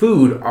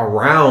food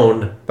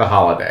around the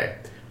holiday.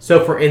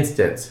 So for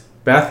instance,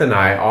 Beth and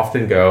I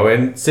often go,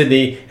 and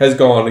Sydney has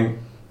gone, and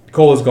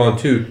Cole has gone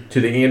too, to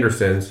the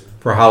Andersons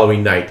for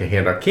Halloween night to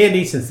hand out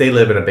candy since they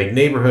live in a big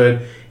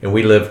neighborhood and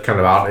we live kind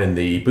of out in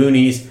the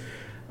boonies.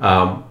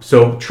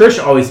 So Trish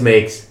always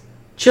makes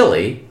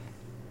chili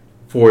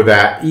for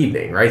that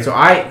evening, right?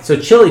 So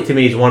chili to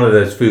me is one of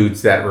those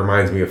foods that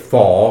reminds me of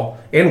fall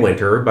and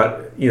winter,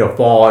 but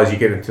fall as you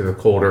get into the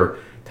colder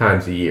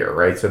times of year,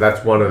 right? So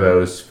that's one of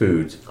those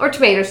foods. Or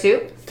tomato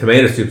soup.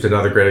 Tomato soup's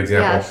another great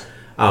example.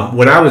 Yes.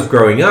 When I was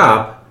growing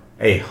up,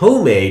 a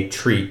homemade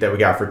treat that we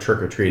got for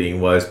trick-or-treating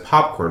was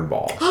popcorn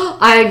balls.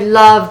 I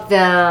love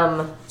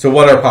them. So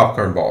what are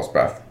popcorn balls,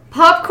 Beth?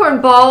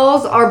 Popcorn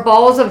balls are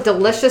balls of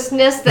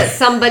deliciousness that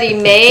somebody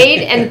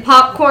made, and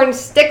popcorn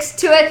sticks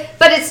to it.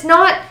 But it's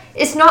not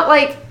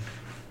like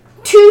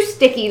too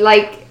sticky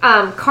like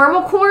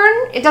caramel corn.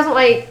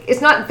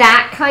 It's not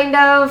that kind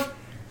of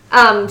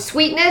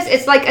sweetness.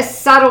 It's like a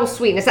subtle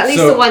sweetness. At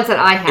least the ones that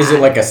I had. Is it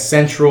like a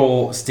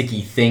central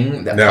sticky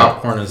thing that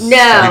popcorn is?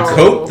 No.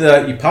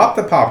 You pop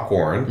the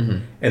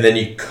popcorn, and then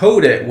you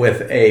coat it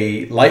with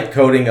a light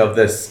coating of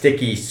the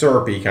sticky,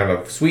 syrupy kind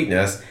of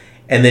sweetness,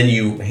 and then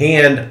you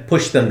hand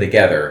push them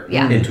together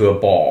into a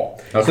ball.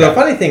 Okay. So the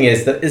funny thing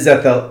is that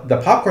the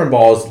popcorn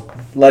balls,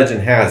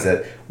 legend has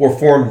it, were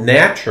formed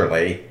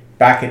naturally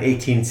back in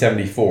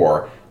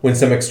 1874 when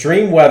some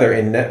extreme weather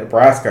in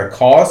Nebraska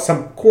caused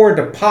some corn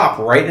to pop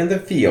right in the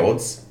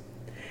fields.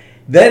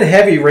 Then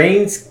heavy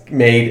rains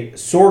made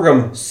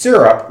sorghum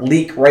syrup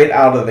leak right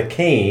out of the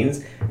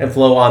canes and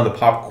flow on the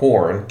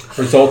popcorn,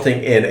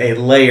 resulting in a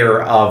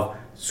layer of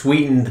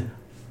sweetened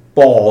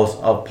balls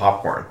of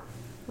popcorn.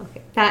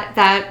 Okay.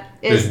 That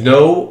is... There's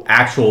no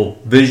actual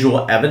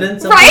visual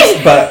evidence of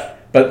Right. this,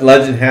 but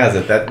legend has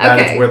it that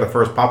Okay. is where the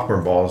first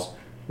popcorn balls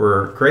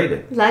were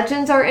created.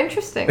 Legends are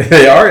interesting.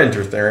 They are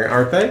interesting,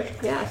 aren't they?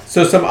 Yes.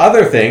 So some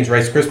other things,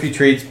 Rice Krispie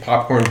treats,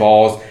 popcorn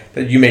balls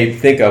that you may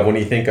think of when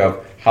you think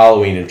of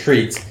Halloween and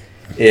treats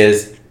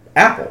is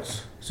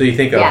apples. So you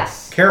think of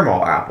Yes.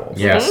 caramel apples.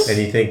 Yes. And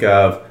you think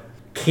of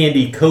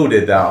candy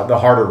coated, the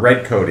harder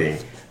red coating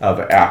of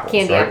apples.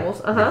 Candy right?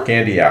 apples,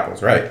 Candy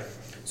apples, right.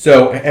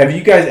 So have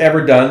you guys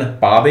ever done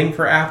bobbing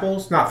for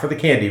apples? Not for the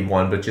candied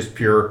one, but just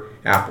pure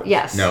apples.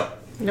 Yes. No.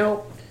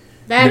 Nope.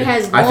 That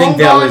has I long think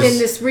that gone was- in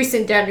this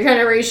recent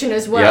generation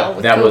as well Yep,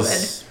 with that COVID.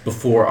 was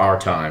before our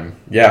time.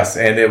 Yes,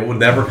 and it will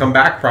never come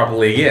back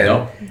probably again.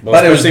 No. Well,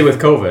 But it was especially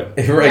with COVID.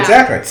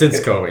 exactly. Since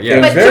COVID, It yeah.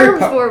 was But very germs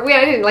po- were...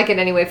 I didn't like it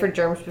anyway for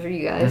germs for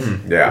you guys.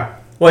 Yeah.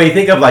 Well, you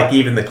think of like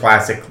even the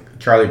classic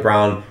Charlie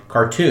Brown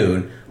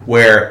cartoon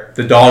where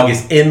the dog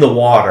is in the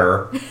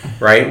water,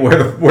 right?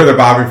 Where they're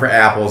bobbing for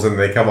apples and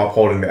they come up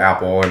holding the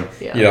apple, and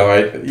Yeah. you know,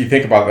 you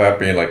think about that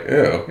being like,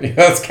 ew,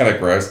 that's kind of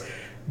gross.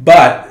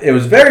 But it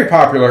was very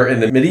popular in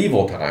the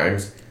medieval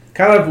times.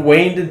 Kind of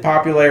waned in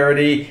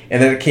popularity,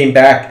 and then it came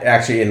back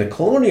actually in the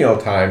colonial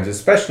times,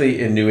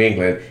 especially in New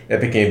England.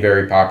 It became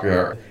very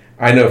popular.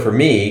 I know for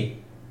me,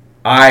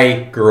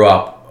 I grew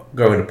up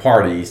going to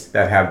parties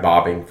that had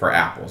bobbing for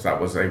apples. That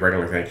was a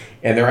regular thing,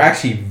 and they're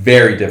actually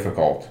very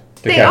difficult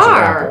to They catch an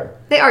are. apple.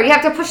 They are. You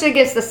have to push it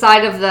against the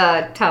side of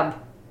the tub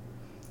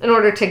in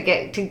order to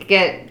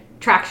get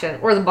traction,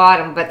 or the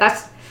bottom. But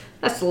that's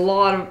a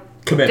lot of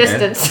Commitment.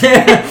 distance.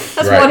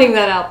 That's Right. wanting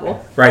that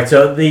apple. Right.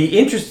 So the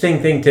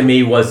interesting thing to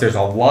me was there's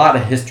a lot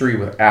of history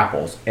with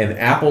apples, and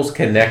apples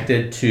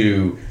connected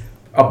to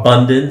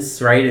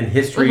abundance, right, in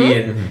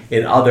history and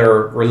in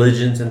other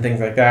religions and things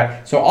like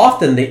that. So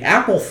often the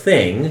apple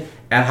thing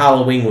at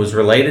Halloween was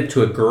related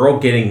to a girl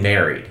getting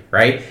married,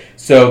 right?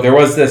 So there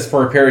was this,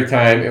 for a period of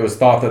time, it was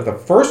thought that the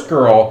first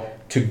girl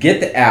to get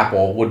the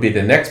apple would be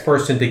the next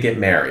person to get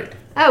married.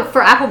 Oh,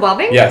 for apple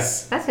bobbing?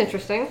 Yes. That's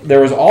interesting. There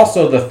was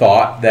also the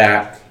thought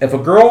that if a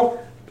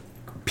girl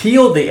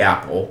peeled the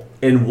apple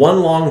in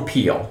one long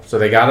peel, so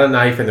they got a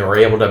knife and they were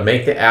able to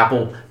make the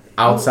apple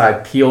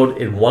outside peeled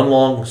in one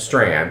long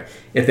strand,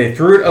 if they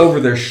threw it over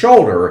their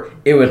shoulder,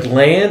 it would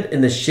land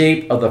in the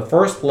shape of the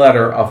first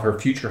letter of her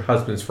future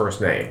husband's first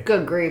name.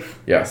 Good grief.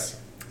 Yes.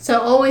 So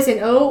always an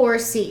O or a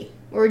C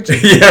or a G.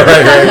 Yeah,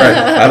 right.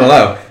 I don't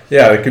know.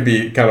 Yeah, it could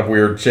be kind of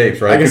weird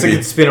shapes, right? I guess Could it be-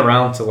 could spin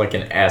around to like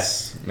an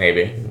S,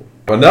 maybe.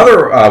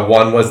 Another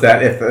one was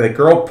that if the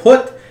girl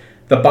put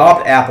the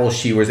bobbed apples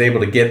she was able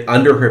to get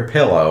under her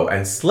pillow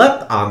and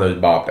slept on those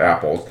bobbed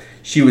apples,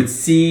 she would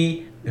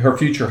see her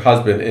future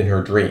husband in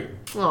her dream.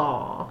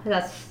 Aw,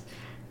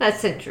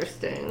 that's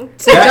interesting.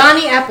 So That-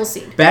 Johnny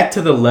Appleseed. Back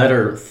to the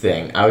letter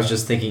thing, I was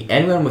just thinking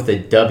anyone with a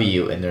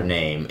W in their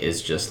name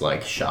is just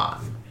like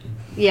shot.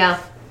 Yeah.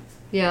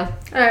 Yeah.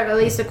 All right, at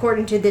least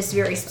according to this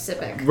very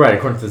specific. Right,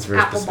 according to this very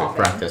Apple specific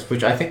bobbing. practice,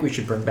 which I think we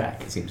should bring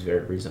back. It seems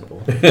very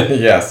reasonable.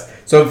 Yes.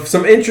 So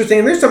some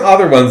interesting, there's some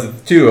other ones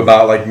too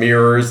about like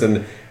mirrors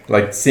and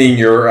like seeing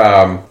your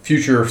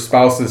future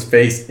spouse's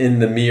face in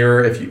the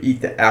mirror if you eat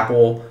the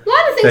apple. A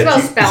lot of things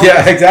about spells.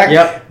 Yeah, exactly.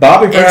 Yep.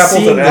 Bobbing for And apples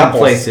seeing and them apples.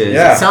 places.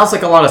 Yeah. It sounds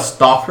like a lot of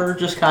stalker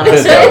just kind of It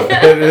stuff.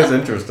 does. It is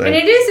interesting. And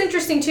it is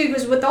interesting too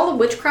because with all the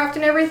witchcraft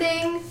and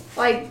everything,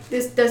 like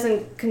this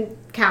doesn't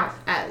count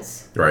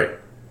as Right.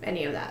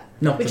 any of that,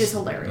 No, which this- is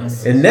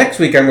hilarious. And next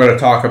week, I'm going to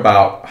talk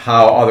about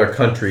how other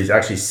countries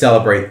actually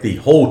celebrate the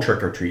whole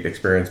trick-or-treat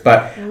experience.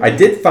 But I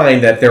did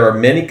find that there are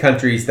many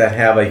countries that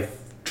have a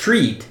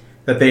treat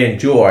that they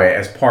enjoy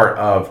as part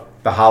of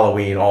the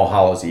Halloween All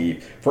Hallows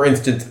Eve. For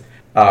instance,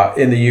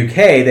 in the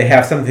UK, they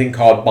have something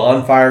called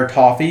bonfire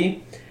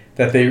toffee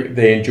that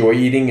they enjoy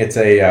eating. It's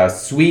a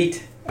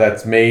sweet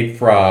that's made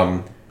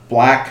from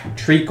black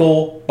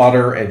treacle,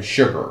 butter, and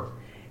sugar.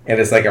 And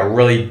it's like a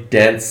really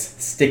dense,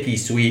 sticky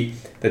sweet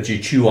that you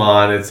chew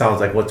on. It sounds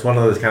like what's one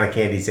of those kind of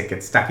candies that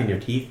gets stuck in your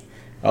teeth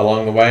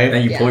along the way.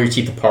 Then you pull Yeah. your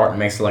teeth apart and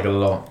makes like a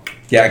little.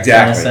 Yeah,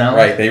 exactly. sound.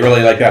 Right. They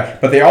really like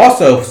that. But they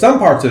also, some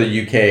parts of the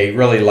UK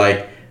really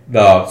like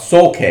the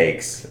soul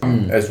cakes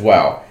as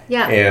well.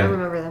 Yeah, I And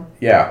remember them.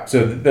 yeah,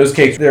 so those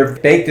cakes, they're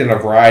baked in a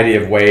variety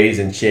of ways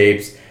and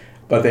shapes,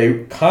 but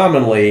they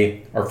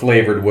commonly are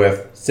flavored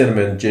with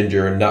cinnamon,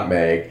 ginger, and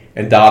nutmeg,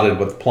 and dotted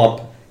with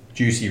plump,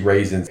 juicy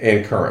raisins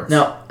and currants.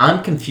 Now,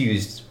 I'm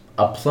confused.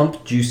 A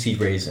plump, juicy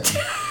raisin.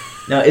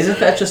 Now, isn't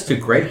that just a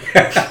grape?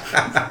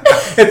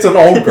 It's an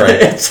old grape.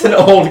 It's an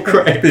old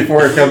grape.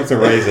 Before it comes to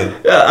raisin.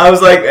 I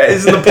was like,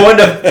 is the point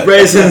of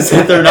raisins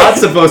that they're not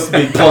supposed to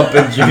be plump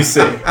and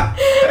juicy?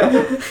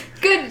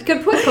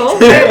 Good point, Cole.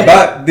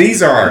 But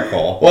these are our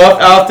Cole. Well,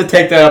 I'll have to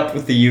take that up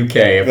with the UK.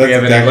 If we That's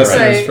have any exactly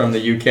listeners right. from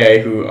the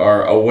UK who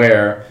are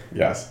aware.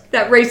 Yes.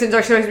 That raisins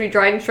are supposed to be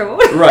dried and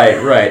shriveled.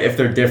 Right. If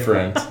they're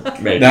different,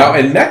 maybe. Now,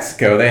 in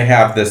Mexico, they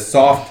have this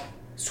soft,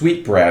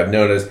 sweet bread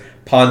known as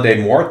pan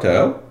de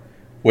muerto,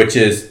 which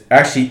is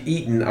actually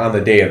eaten on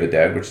the Day of the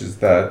Dead, which is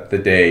the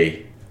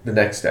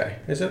next day,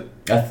 is it?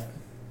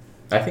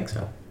 I think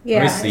so.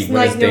 Yeah, Let me see. it's When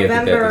like is Day of the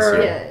Dead this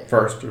November year? Yeah.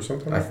 First or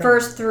something like that?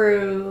 first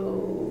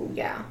through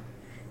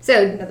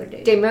So, another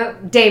day.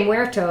 de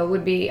muerto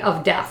would be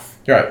of death.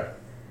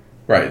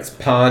 Right. It's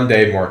pan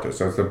de muerto,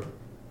 so it's the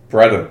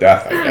bread of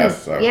death, I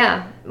guess. So.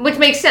 Yeah, which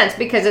makes sense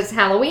because it's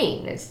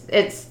Halloween.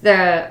 It's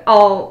the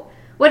all.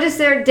 What is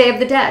their Day of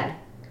the Dead?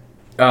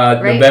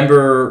 Right?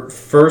 November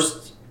 1st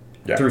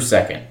Yeah. through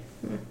 2nd.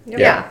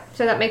 Yeah.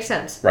 So that makes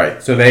sense.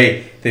 Right. So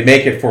they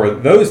make it for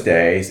those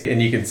days,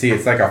 and you can see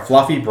it's like a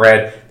fluffy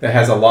bread that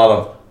has a lot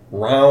of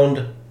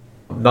round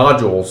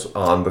nodules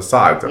on the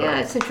sides of Yeah,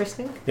 it. it's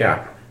interesting.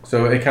 Yeah.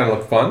 So it kind of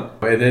looked fun.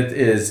 And it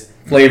is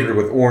flavored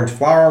with orange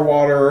flower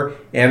water,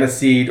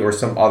 aniseed, or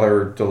some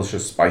other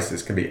delicious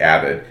spices can be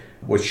added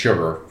with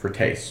sugar for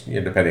taste,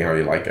 depending how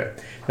you like it.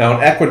 Now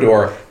in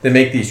Ecuador, they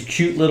make these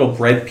cute little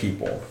bread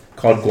people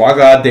called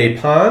guaga de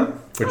pan,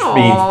 which Aww.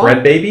 means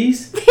bread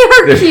babies.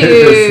 They're cute.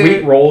 They're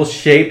sweet rolls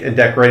shaped and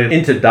decorated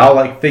into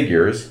doll-like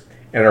figures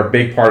and are a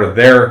big part of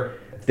their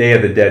Day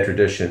of the Dead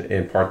tradition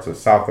in parts of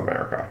South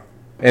America.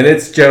 And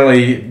it's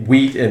generally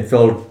wheat and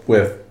filled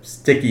with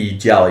sticky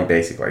jelly,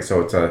 basically.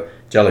 So it's a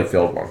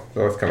jelly-filled one.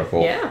 So it's kind of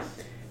cool. Yeah.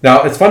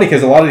 Now, it's funny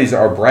because a lot of these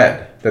are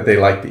bread that they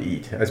like to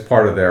eat as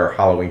part of their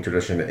Halloween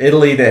tradition. In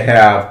Italy, they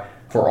have,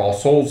 for All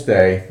Souls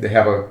Day, they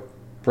have a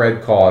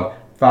bread called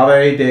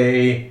fave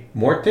de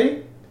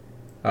morte,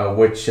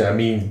 which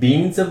means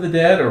beans of the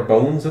dead or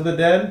bones of the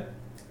dead.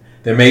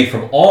 They're made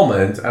from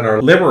almonds and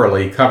are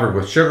liberally covered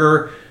with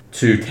sugar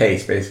to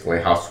taste,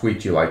 basically, how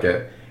sweet you like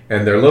it.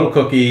 And they're little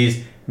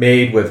cookies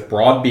made with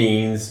broad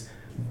beans,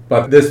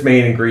 but this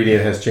main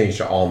ingredient has changed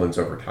to almonds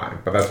over time.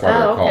 But that's why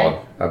they're okay.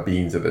 called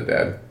beans of the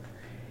dead.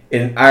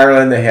 In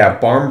Ireland, they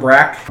have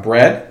barmbrack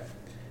bread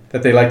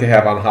that they like to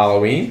have on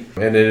Halloween.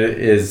 And it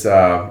is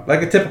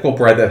like a typical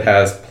bread that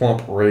has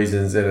plump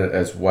raisins in it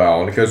as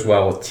well. And it goes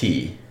well with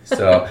tea.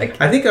 So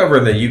I think over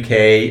in the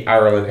UK,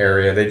 Ireland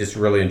area, they just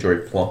really enjoy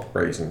plump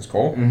raisins,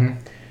 Cole. Mm-hmm.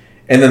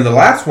 And then the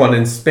last one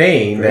in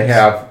Spain, they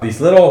have these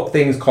little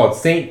things called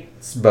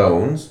saint's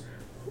bones,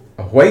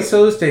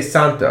 huesos de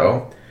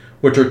santo,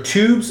 which are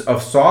tubes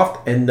of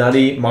soft and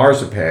nutty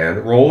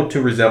marzipan rolled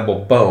to resemble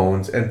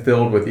bones and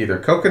filled with either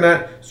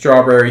coconut,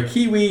 strawberry,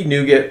 kiwi,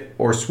 nougat,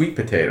 or sweet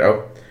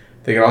potato.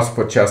 They can also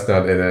put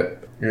chestnut in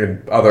it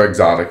and other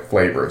exotic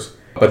flavors.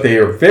 But they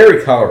are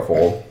very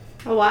colorful,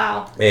 Oh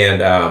wow.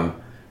 and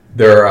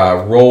they're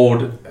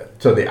rolled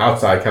so the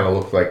outside kind of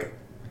looks like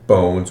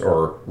bones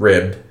or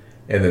ribbed,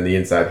 and then the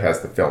inside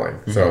has the filling.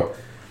 Mm-hmm. So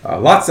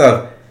lots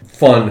of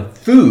fun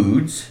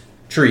foods,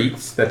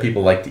 treats that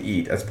people like to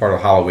eat as part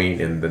of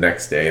Halloween and the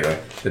next day,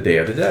 the Day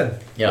of the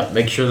Dead. Yeah,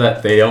 make sure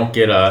that they don't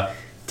get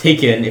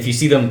taken. If you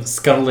see them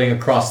scuttling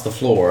across the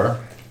floor,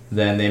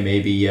 then they may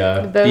be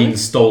being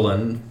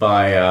stolen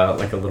by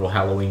like a little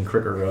Halloween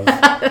critter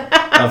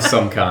of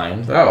some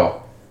kind. Oh.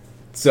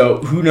 So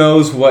who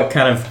knows what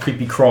kind of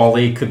creepy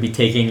crawly could be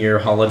taking your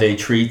holiday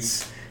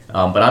treats.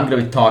 But I'm going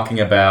to be talking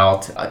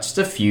about just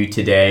a few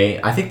today.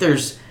 I think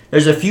there's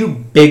a few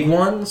big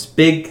ones,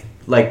 big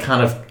like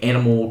kind of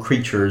animal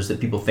creatures that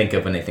people think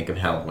of when they think of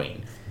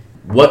Halloween.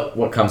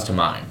 What comes to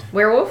mind?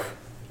 Werewolf?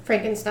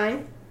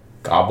 Frankenstein.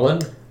 Goblin?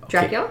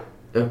 Dracula?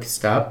 Okay,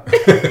 stop.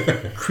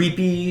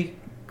 Creepy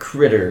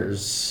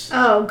critters.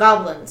 Oh,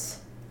 goblins.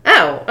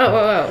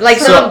 Oh. Like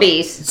So-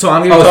 zombies. So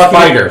I'm going to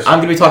spiders. I'm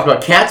going to be talking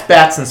about cats,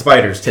 bats, and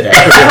spiders today.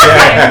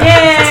 Yeah,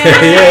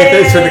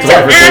 thanks for the So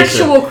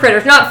clarification. actual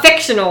critters, not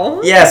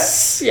fictional.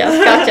 Yes.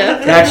 Yes,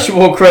 gotcha.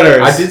 Actual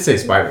critters. I did say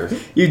spiders.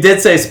 You did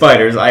say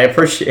spiders. I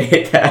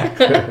appreciate that.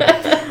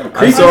 I'm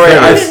Creepy sorry.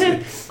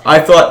 critters. I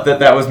thought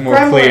that was more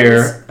Gremlins.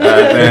 clear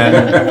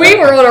than. We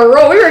were on a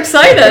roll. We were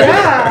excited.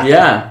 Yeah.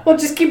 Yeah. We'll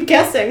just keep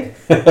guessing.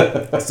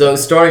 So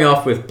starting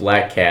off with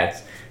black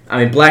cats.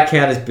 I mean, black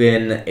cat has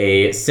been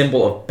a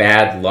symbol of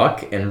bad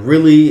luck and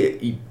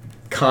really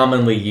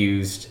commonly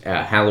used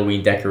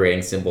Halloween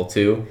decorating symbol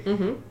too.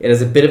 Mm-hmm. It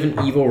has a bit of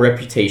an evil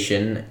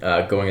reputation,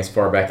 going as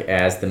far back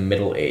as the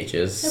Middle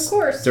Ages. Of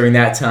course. During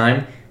that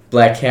time,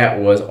 black cat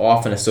was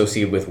often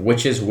associated with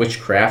witches,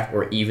 witchcraft,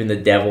 or even the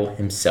devil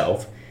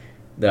himself.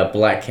 The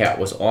black cat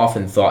was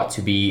often thought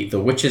to be the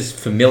witch's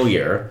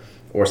familiar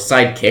or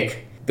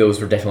sidekick.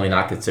 Those were definitely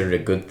not considered a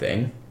good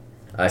thing.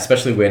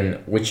 Especially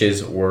when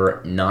witches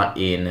were not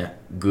in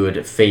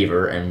good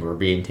favor and were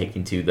being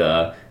taken to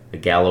the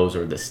gallows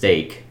or the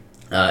stake.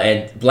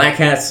 And black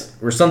cats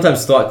were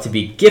sometimes thought to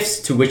be gifts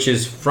to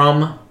witches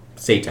from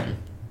Satan.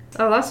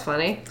 Oh, that's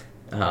funny.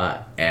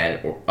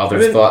 and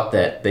others thought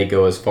that they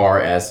go as far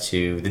as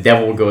the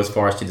devil would go as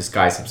far as to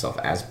disguise himself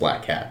as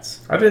black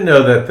cats. I didn't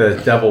know that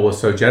the devil was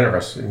so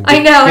generous. I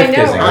know. Right?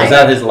 Is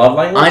that his love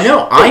language? I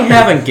know.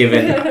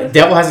 The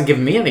devil hasn't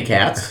given me any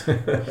cats. I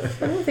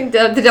don't think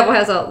the devil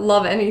has a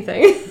love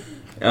anything.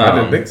 I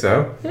didn't think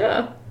so.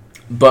 Yeah.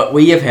 But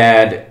we have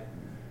had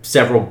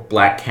several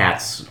black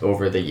cats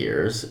over the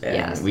years,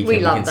 and we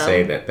can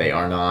say that they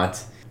are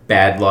not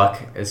bad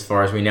luck as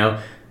far as we know.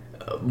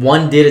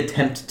 One did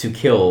attempt to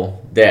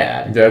kill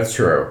Dad. That's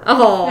true.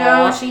 Oh,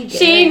 No,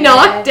 she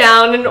knocked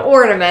down an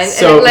ornament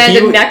and it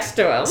landed next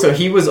to him. So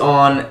he was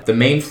on the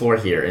main floor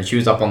here, and she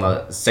was up on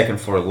the second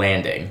floor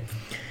landing.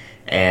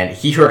 And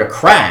he heard a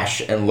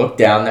crash and looked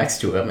down next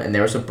to him, and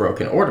there was a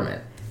broken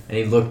ornament. And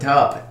he looked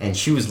up, and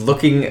she was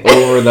looking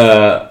over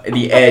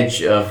the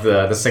edge of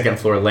the second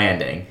floor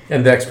landing.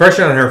 And the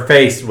expression on her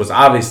face was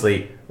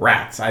obviously,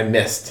 rats, I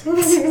missed. Look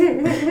at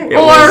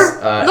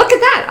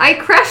that, I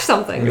crashed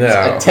something.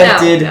 No.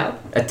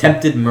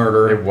 Attempted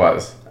murder. It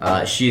was.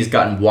 She has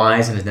gotten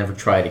wise and has never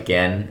tried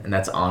again, and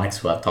that's Onyx,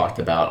 who I've talked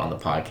about on the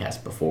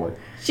podcast before.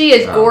 She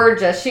is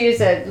gorgeous. She is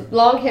a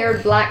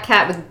long-haired black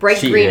cat with bright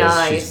green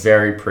eyes. She's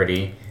very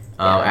pretty.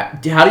 How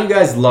do you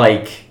guys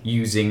like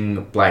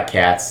using black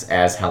cats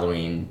as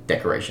Halloween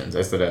decorations?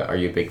 Are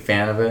you a big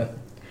fan of it?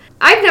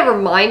 I've never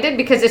minded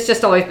because it's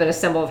just always been a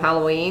symbol of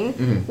Halloween.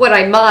 Mm-hmm. What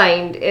I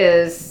mind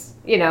is,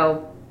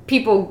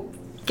 people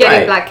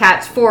getting black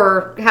cats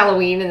for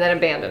Halloween and then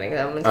abandoning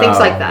them and things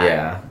like that.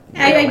 Yeah.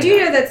 I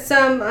do know that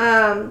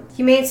some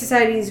humane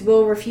societies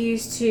will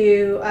refuse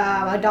to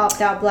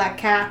adopt out black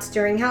cats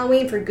during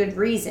Halloween for good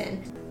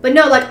reason. But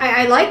no,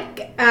 I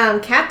like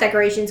cat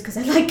decorations because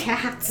I like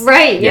cats.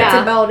 Right, yeah.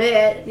 That's about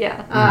it.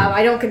 Yeah.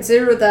 I don't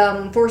consider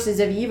them forces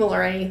of evil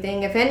or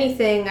anything. If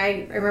anything,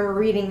 I remember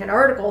reading an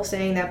article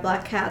saying that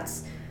black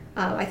cats,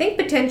 I think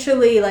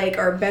potentially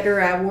are better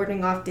at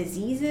warding off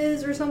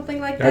diseases or something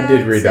like that. I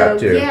did read that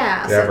too.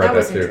 Yeah, so that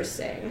was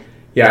interesting.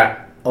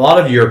 Yeah, a lot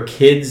of your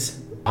kids'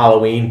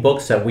 Halloween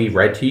books that we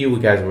read to you, you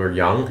guys were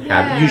young,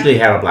 usually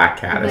had a black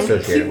cat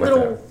associated with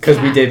it. Because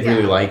we did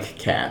really like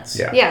cats.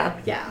 Yeah.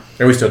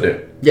 And we still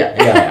do.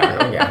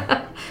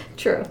 Yeah.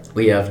 True.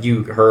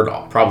 You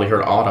probably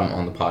heard Autumn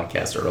on the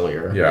podcast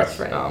earlier. Yeah. That's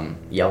right.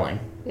 Yelling.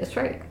 That's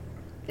right.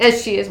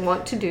 As she is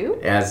wont to do.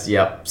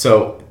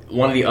 So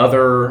one of the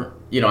other,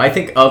 I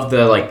think of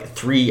the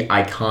three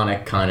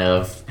iconic kind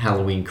of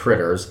Halloween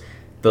critters,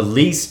 the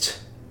least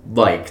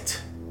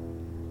liked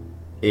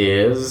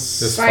is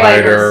the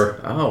spider.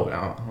 Oh,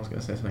 no, I was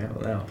going to say something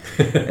else now.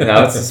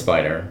 No, it's the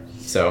spider.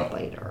 So,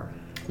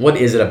 what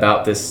is it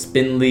about this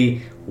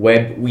spindly,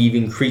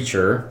 web-weaving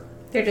creature?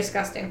 They're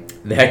disgusting.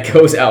 That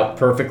goes out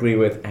perfectly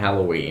with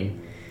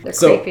Halloween. They're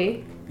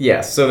creepy. Yeah,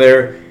 so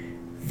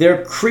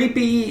they're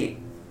creepy.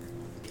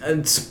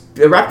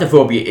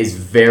 Arachnophobia is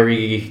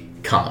very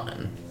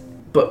common.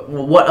 But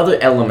what other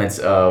elements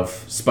of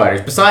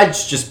spiders,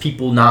 besides just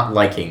people not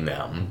liking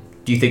them,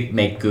 do you think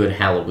make good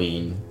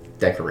Halloween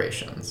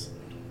decorations?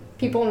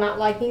 People not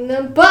liking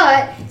them,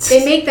 but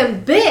they make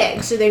them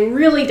big, so they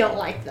really don't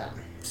like them.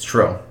 It's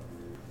true.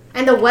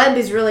 And the web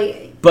is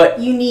really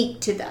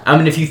unique to them. I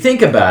mean, if you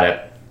think about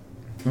it,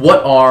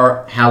 what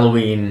are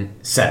Halloween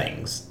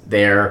settings?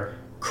 They're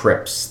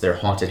crypts, they're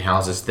haunted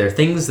houses, they're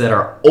things that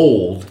are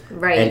old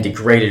and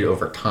degraded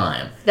over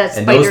time.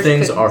 And those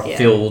things are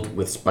filled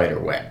with spider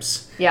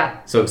webs.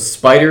 Yeah. So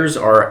spiders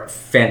are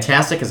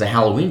fantastic as a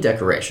Halloween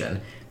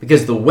decoration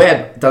because the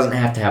web doesn't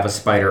have to have a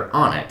spider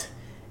on it.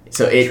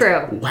 So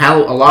a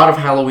lot of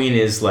Halloween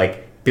is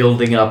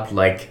building up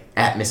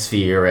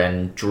atmosphere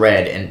and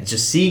dread, and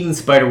just seeing the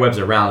spider webs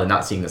around and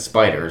not seeing the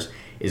spiders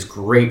is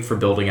great for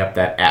building up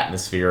that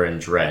atmosphere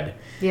and dread.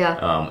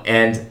 Yeah.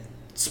 And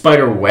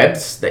spider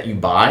webs that you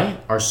buy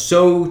are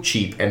so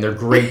cheap, and they're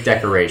great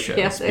decorations.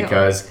 Yes, they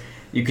because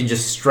you can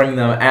just string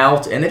them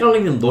out, and they don't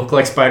even look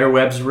like spider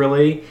webs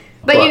really.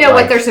 But you know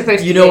what they're supposed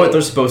to be. You know what they're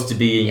supposed to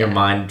be, and your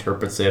mind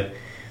interprets it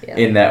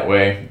in that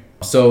way.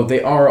 So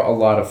they are a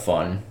lot of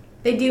fun.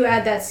 They do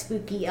add that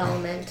spooky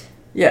element.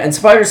 Yeah, and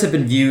spiders have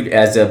been viewed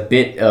as a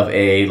bit of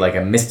a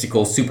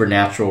mystical,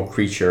 supernatural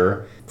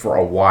creature for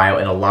a while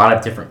in a lot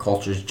of different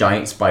cultures.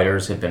 Giant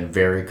spiders have been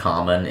very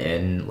common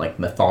in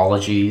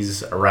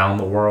mythologies around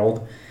the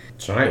world.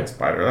 Giant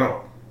spider?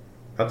 Oh,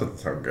 that doesn't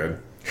sound good.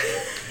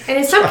 And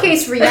in some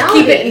cases,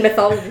 reality. Keep it in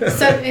mythology.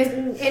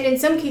 And in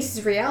some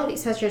cases, reality,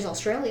 such as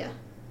Australia.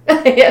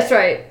 That's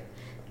right.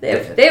 They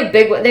have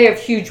big ones. They have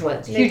huge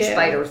ones. Huge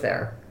spiders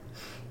there.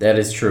 That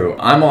is true.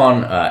 I'm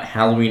on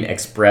Halloween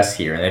Express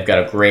here, and they've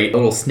got a great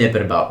little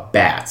snippet about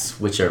bats,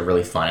 which are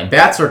really fun. And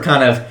bats are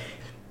kind of...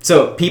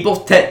 So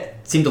people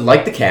seem to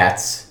like the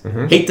cats,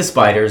 hate the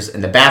spiders,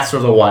 and the bats are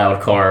the wild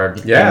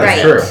card. Yeah,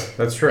 that's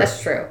true.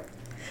 That's true.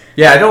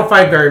 Yeah, I don't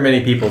find very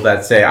many people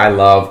that say, I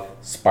love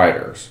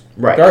spiders.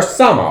 Right. There are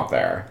some out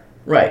there.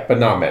 Right. But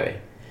not many.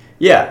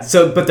 Yeah,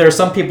 but there are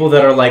some people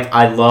that are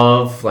I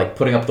love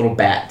putting up little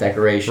bat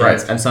decorations,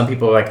 right. And some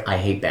people are I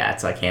hate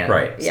bats, I can't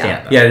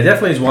stand them. Yeah, it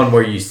definitely is one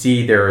where you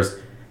see there's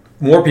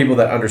more people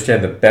that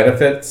understand the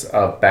benefits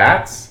of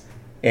bats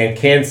and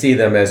can see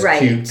them as Right.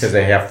 cute because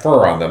they have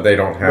fur on them. They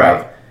don't have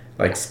Right.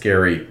 like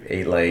scary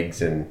 8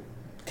 legs and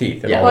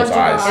teeth and Yeah. all those Bunch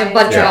of eyes. eyes. And a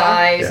bunch Yeah. of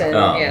eyes Yeah.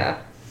 and yeah.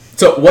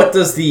 So, what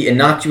does the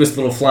innocuous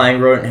little flying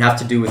rodent have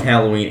to do with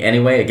Halloween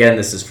anyway? Again,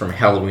 this is from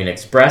Halloween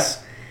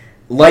Express.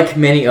 Like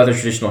many other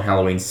traditional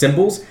Halloween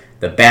symbols,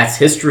 the bat's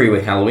history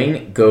with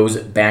Halloween goes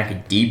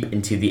back deep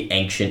into the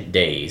ancient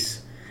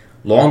days.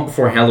 Long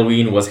before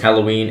Halloween was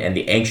Halloween and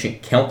the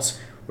ancient Celts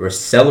were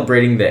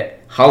celebrating the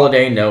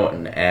holiday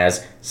known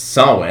as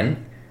Samhain,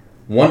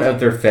 one of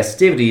their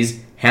festivities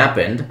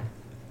happened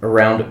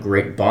around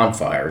great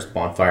bonfires.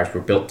 Bonfires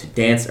were built to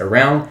dance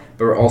around,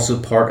 but were also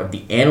part of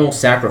the animal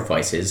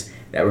sacrifices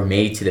that were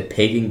made to the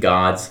pagan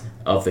gods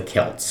of the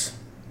Celts.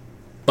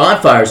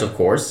 Bonfires, of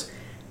course,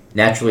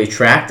 naturally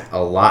attract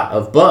a lot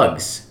of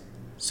bugs.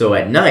 So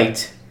at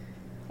night,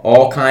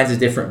 all kinds of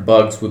different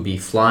bugs would be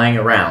flying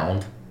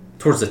around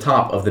towards the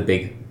top of the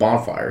big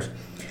bonfires.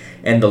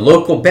 And the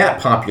local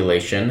bat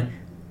population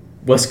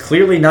was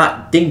clearly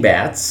not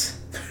dingbats.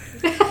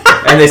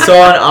 And they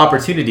saw an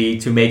opportunity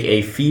to make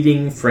a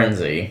feeding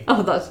frenzy.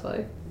 Oh, that's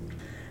funny.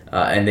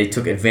 And they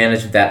took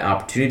advantage of that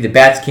opportunity. The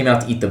bats came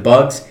out to eat the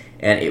bugs,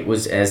 and it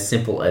was as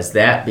simple as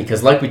that.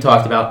 Because like we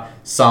talked about,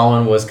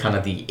 Samhain was kind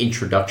of the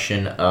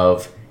introduction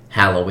of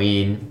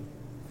Halloween.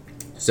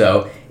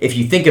 So if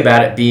you think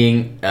about it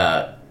being,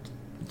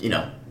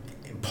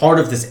 part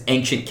of this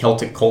ancient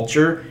Celtic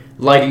culture,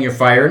 lighting your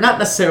fire, not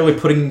necessarily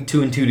putting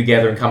 2 and 2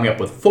 together and coming up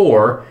with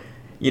 4,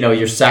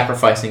 you're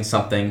sacrificing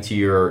something to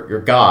your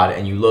god,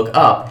 and you look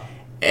up,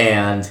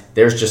 and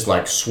there's just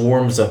like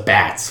swarms of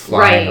bats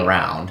flying Right.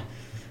 around.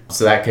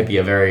 So that could be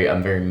a very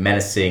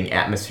menacing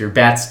atmosphere.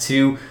 Bats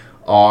too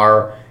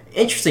are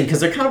interesting because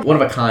they're kind of one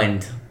of a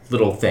kind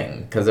little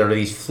thing, because they're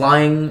these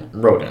flying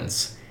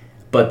rodents,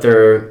 but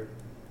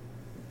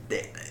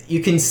you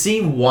can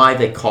see why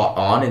they caught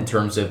on in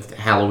terms of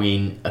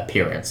Halloween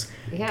appearance,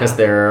 because Yeah.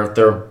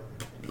 they're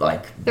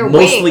like Their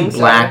mostly wings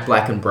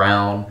black and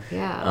brown.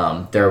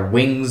 Yeah. Their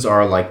wings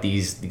are like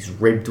these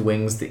ribbed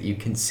wings that you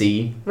can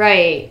see.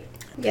 Right.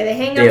 Yeah, they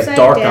hang They upside have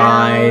dark down.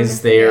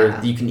 eyes.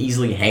 Yeah. You can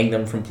easily hang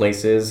them from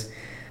places.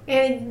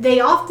 And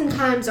they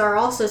oftentimes are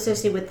also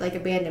associated with like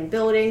abandoned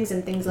buildings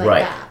and things like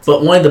Right. that.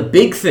 But one of the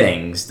big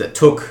things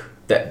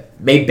that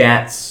made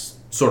bats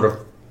sort of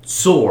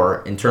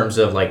soar in terms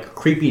of like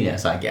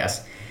creepiness, I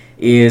guess,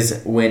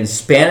 is when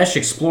Spanish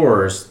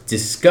explorers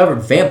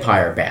discovered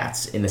vampire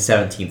bats in the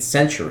 17th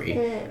century,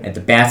 and the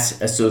Bats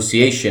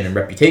Association and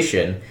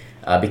reputation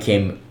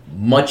became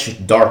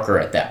much darker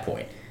at that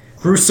point.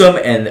 Gruesome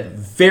and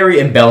very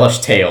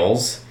embellished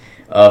tales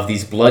of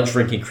these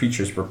blood-drinking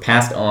creatures were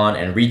passed on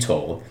and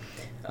retold.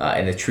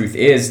 And the truth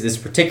is, this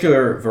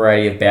particular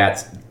variety of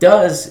bats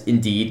does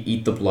indeed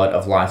eat the blood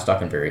of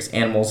livestock and various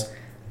animals,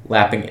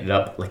 lapping it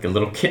up like a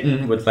little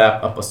kitten would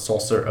lap up a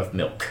saucer of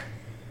milk.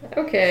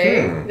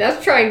 Okay.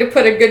 That's trying to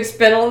put a good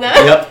spin on that.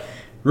 Yep.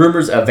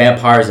 Rumors of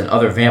vampires and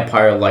other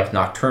vampire-like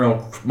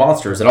nocturnal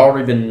monsters had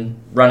already been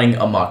running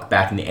amok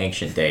back in the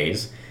ancient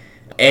days.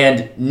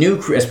 And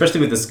especially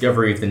with the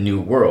discovery of the New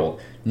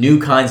World,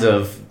 new kinds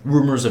of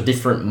rumors of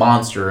different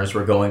monsters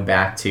were going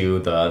back to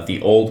the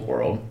Old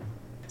World.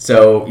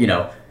 So,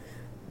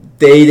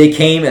 they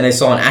came and they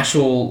saw an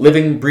actual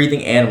living,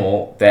 breathing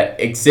animal that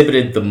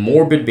exhibited the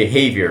morbid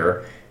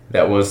behavior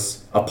that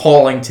was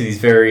appalling to these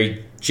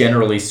very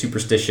generally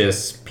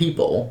superstitious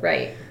people.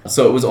 Right.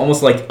 So it was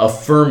almost like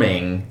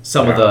affirming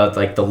some of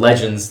the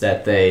legends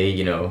that they,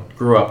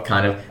 grew up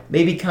kind of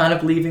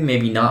believing,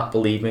 maybe not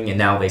believing, and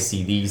now they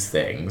see these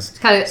things. It's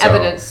kind of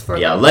evidence for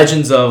them.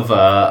 Legends of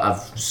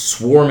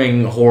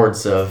swarming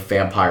hordes of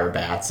vampire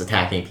bats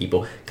attacking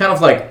people. Kind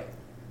of like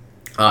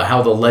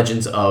how the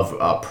legends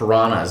of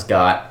piranhas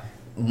got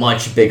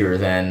much bigger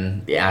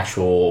than the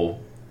actual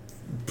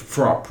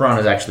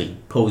piranhas actually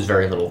pose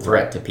very little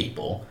threat to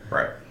people.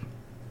 Right.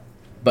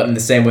 But in the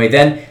same way,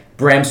 then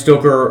Bram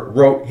Stoker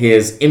wrote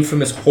his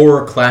infamous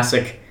horror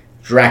classic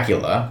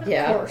Dracula,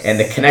 Yeah. and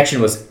the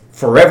connection was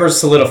forever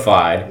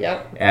solidified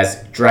Yep.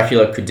 as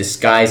Dracula could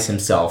disguise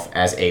himself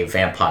as a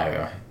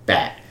vampire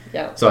bat.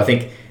 Yep. So I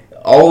think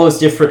all those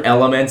different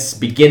elements,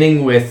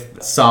 beginning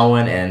with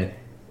Samhain, and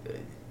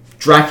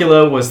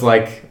Dracula was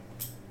like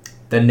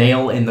the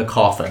nail in the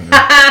coffin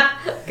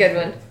Good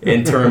one.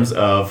 in terms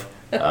of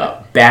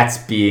bats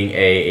being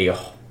a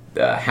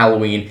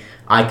Halloween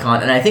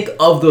icon. And I think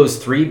of those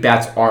 3,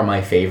 bats are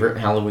my favorite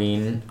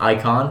Halloween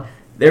icon.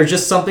 They're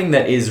just something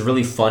that is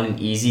really fun and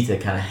easy to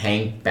kind of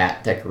hang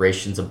bat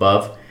decorations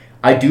above.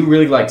 I do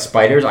really like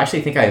spiders. I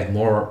actually think I have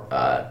more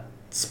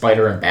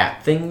spider and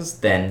bat things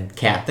than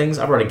cat things.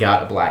 I've already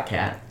got a black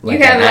cat, like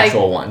You have, an like,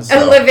 actual one. A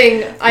So.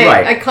 living,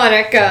 Right.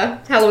 iconic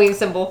Halloween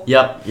symbol.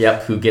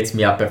 Yep, who gets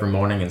me up every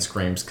morning and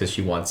screams because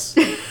she wants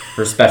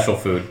her special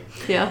food.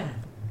 Yeah.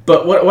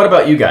 But what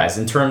about you guys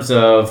in terms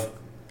of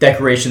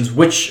decorations?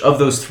 Which of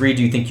those 3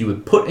 do you think you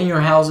would put in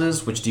your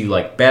houses? Which do you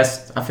like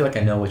best? I feel like I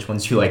know which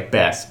ones you like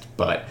best,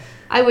 but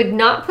I would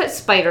not put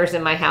spiders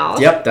in my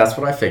house. yep, that's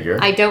what I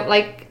figured. I don't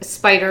like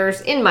spiders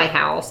in my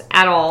house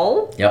at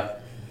all,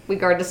 Yep.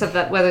 regardless of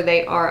that whether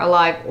they are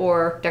alive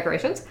or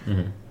decorations.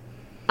 Mhm.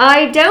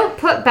 I don't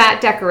put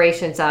bat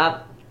decorations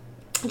up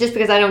just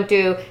because I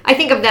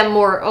think of them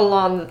more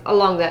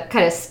along that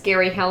kind of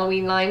scary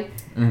Halloween line.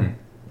 Mhm.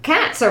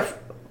 Cats are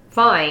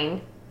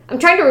fine. I'm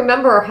trying to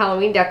remember our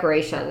Halloween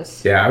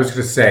decorations. Yeah, I was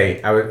going to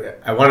say,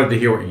 I wanted to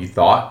hear what you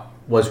thought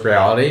was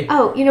reality.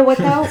 Oh, you know what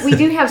though? We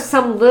do have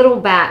some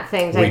little bat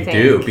things, I We think.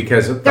 do,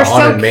 because the They're so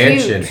Haunted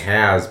Mansion cute.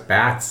 has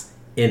bats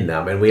in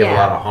them, and we have a Yeah.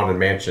 lot of Haunted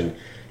Mansion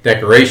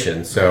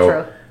decorations. So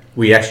True.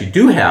 we actually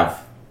do have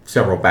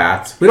several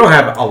bats. We don't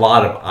have a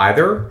lot of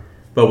either,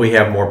 but we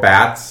have more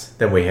bats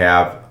than we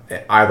have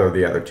either of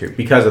the other two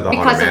because of the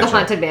Because Haunted of the Mansion.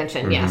 Haunted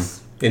Mansion, yes.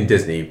 In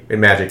Disney,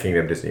 in Magic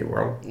Kingdom Disney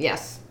World.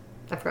 Yes.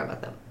 I forgot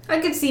about them. I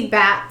could see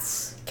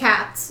bats,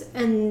 cats,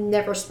 and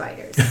never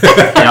spiders.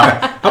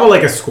 Yeah. How about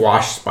like a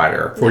squash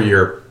spider for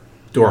your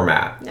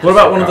doormat? No. What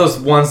about one of those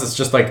ones that's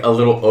just like a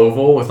little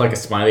oval with like a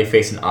smiley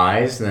face and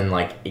eyes, and then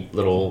like 8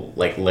 little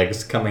like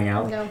legs coming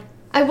out? No.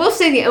 I will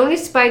say the only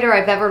spider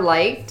I've ever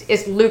liked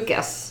is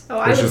Lucas. Oh,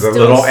 I Which would is a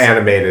still little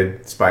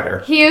animated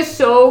spider. He is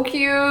so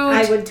cute.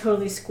 I would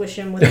totally squish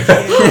him with a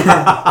chair.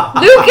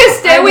 Lucas,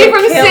 stay I away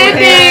would from kill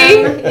Sydney.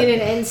 him in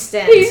an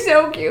instant. He's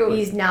so cute.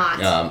 He's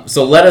not.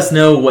 So let us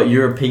know what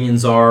your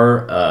opinions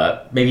are.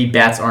 Maybe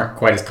bats aren't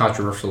quite as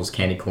controversial as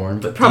candy corn,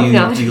 but Probably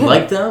not. do you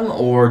like them,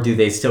 or do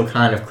they still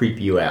kind of creep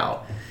you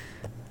out?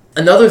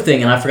 Another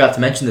thing, and I forgot to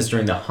mention this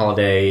during the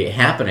holiday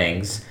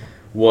happenings,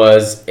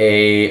 was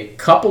a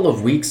couple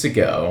of weeks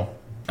ago,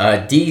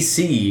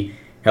 DC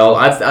held,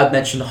 I've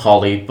mentioned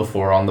Holi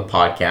before on the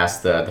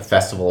podcast, the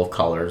Festival of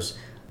Colors,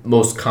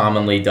 most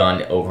commonly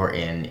done over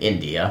in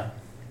India.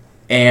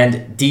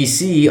 And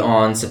DC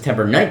on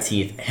September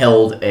 19th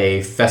held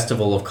a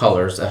Festival of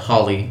Colors, a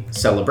Holi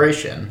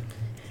celebration.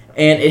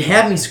 And it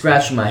had me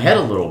scratching my head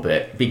a little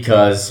bit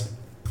because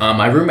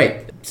my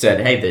roommate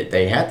said, hey, that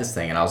they had this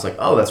thing. And I was like,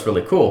 oh, that's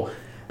really cool.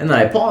 And then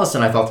I paused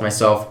and I thought to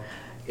myself,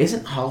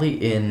 isn't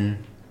Holi in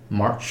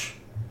March?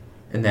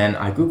 And then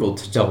I Googled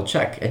to double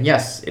check. And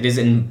yes, it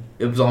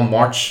was on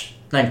March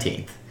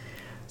 19th.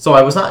 So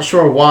I was not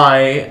sure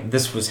why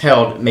this was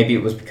held. Maybe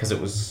it was because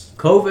it was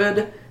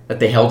COVID that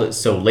they held it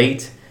so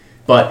late.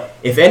 But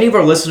if any of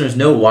our listeners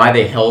know why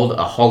they held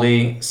a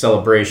Holi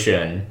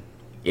celebration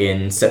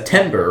in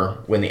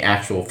September when the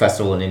actual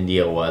festival in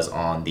India was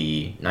on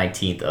the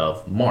 19th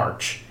of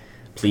March,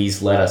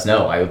 please let us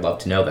know. I would love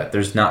to know that.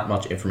 There's not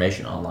much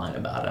information online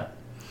about it.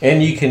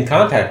 And you can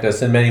contact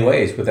us in many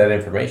ways with that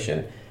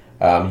information.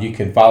 You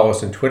can follow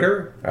us on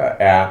Twitter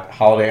at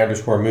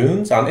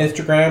holiday_moons. On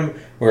Instagram,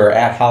 we're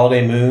at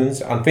Holiday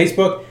Moons. On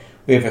Facebook,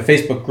 we have a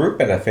Facebook group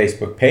and a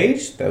Facebook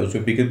page. Those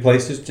would be good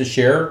places to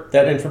share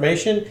that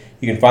information.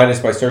 You can find us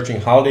by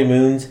searching Holiday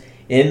Moons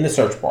in the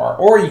search bar,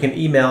 or you can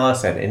email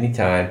us at any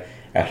time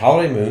at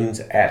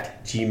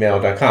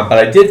holidaymoons@gmail.com.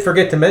 But I did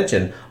forget to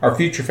mention our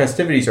future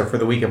festivities are for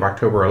the week of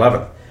October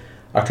 11th.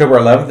 October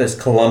 11th is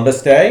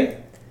Columbus Day,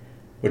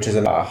 which is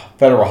a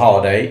federal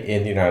holiday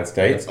in the United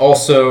States. It's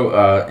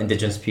also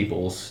Indigenous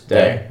Peoples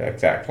Day.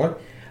 Exactly.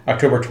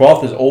 October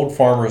 12th is Old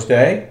Farmer's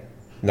Day,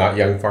 not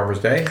Young Farmer's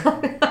Day.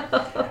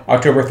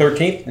 October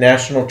 13th,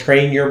 National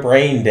Train Your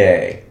Brain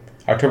Day.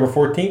 October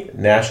 14th,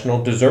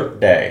 National Dessert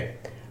Day.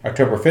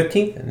 October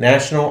 15th,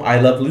 National I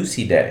Love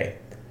Lucy Day.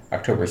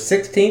 October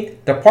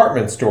 16th,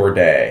 Department Store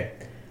Day.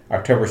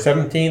 October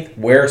 17th,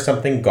 Wear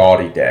Something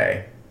Gaudy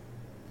Day.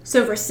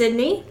 So for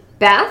Sydney,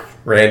 Beth?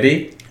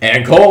 Randy?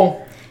 And Cole,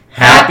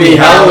 Happy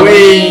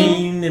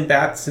Halloween! And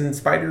bats and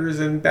spiders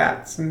and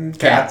bats and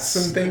Cats.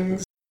 cats and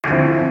things.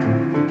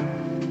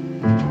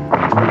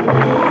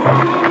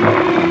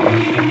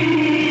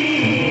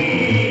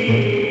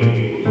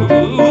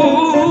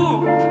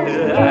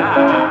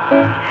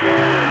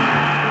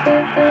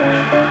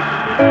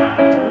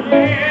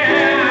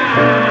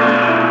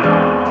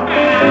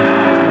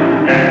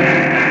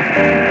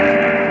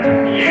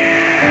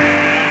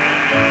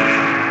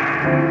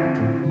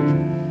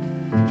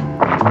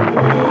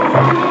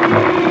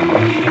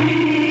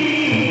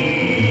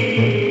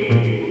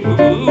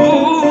 Ooh,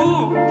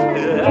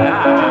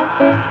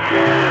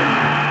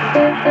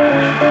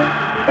 yeah.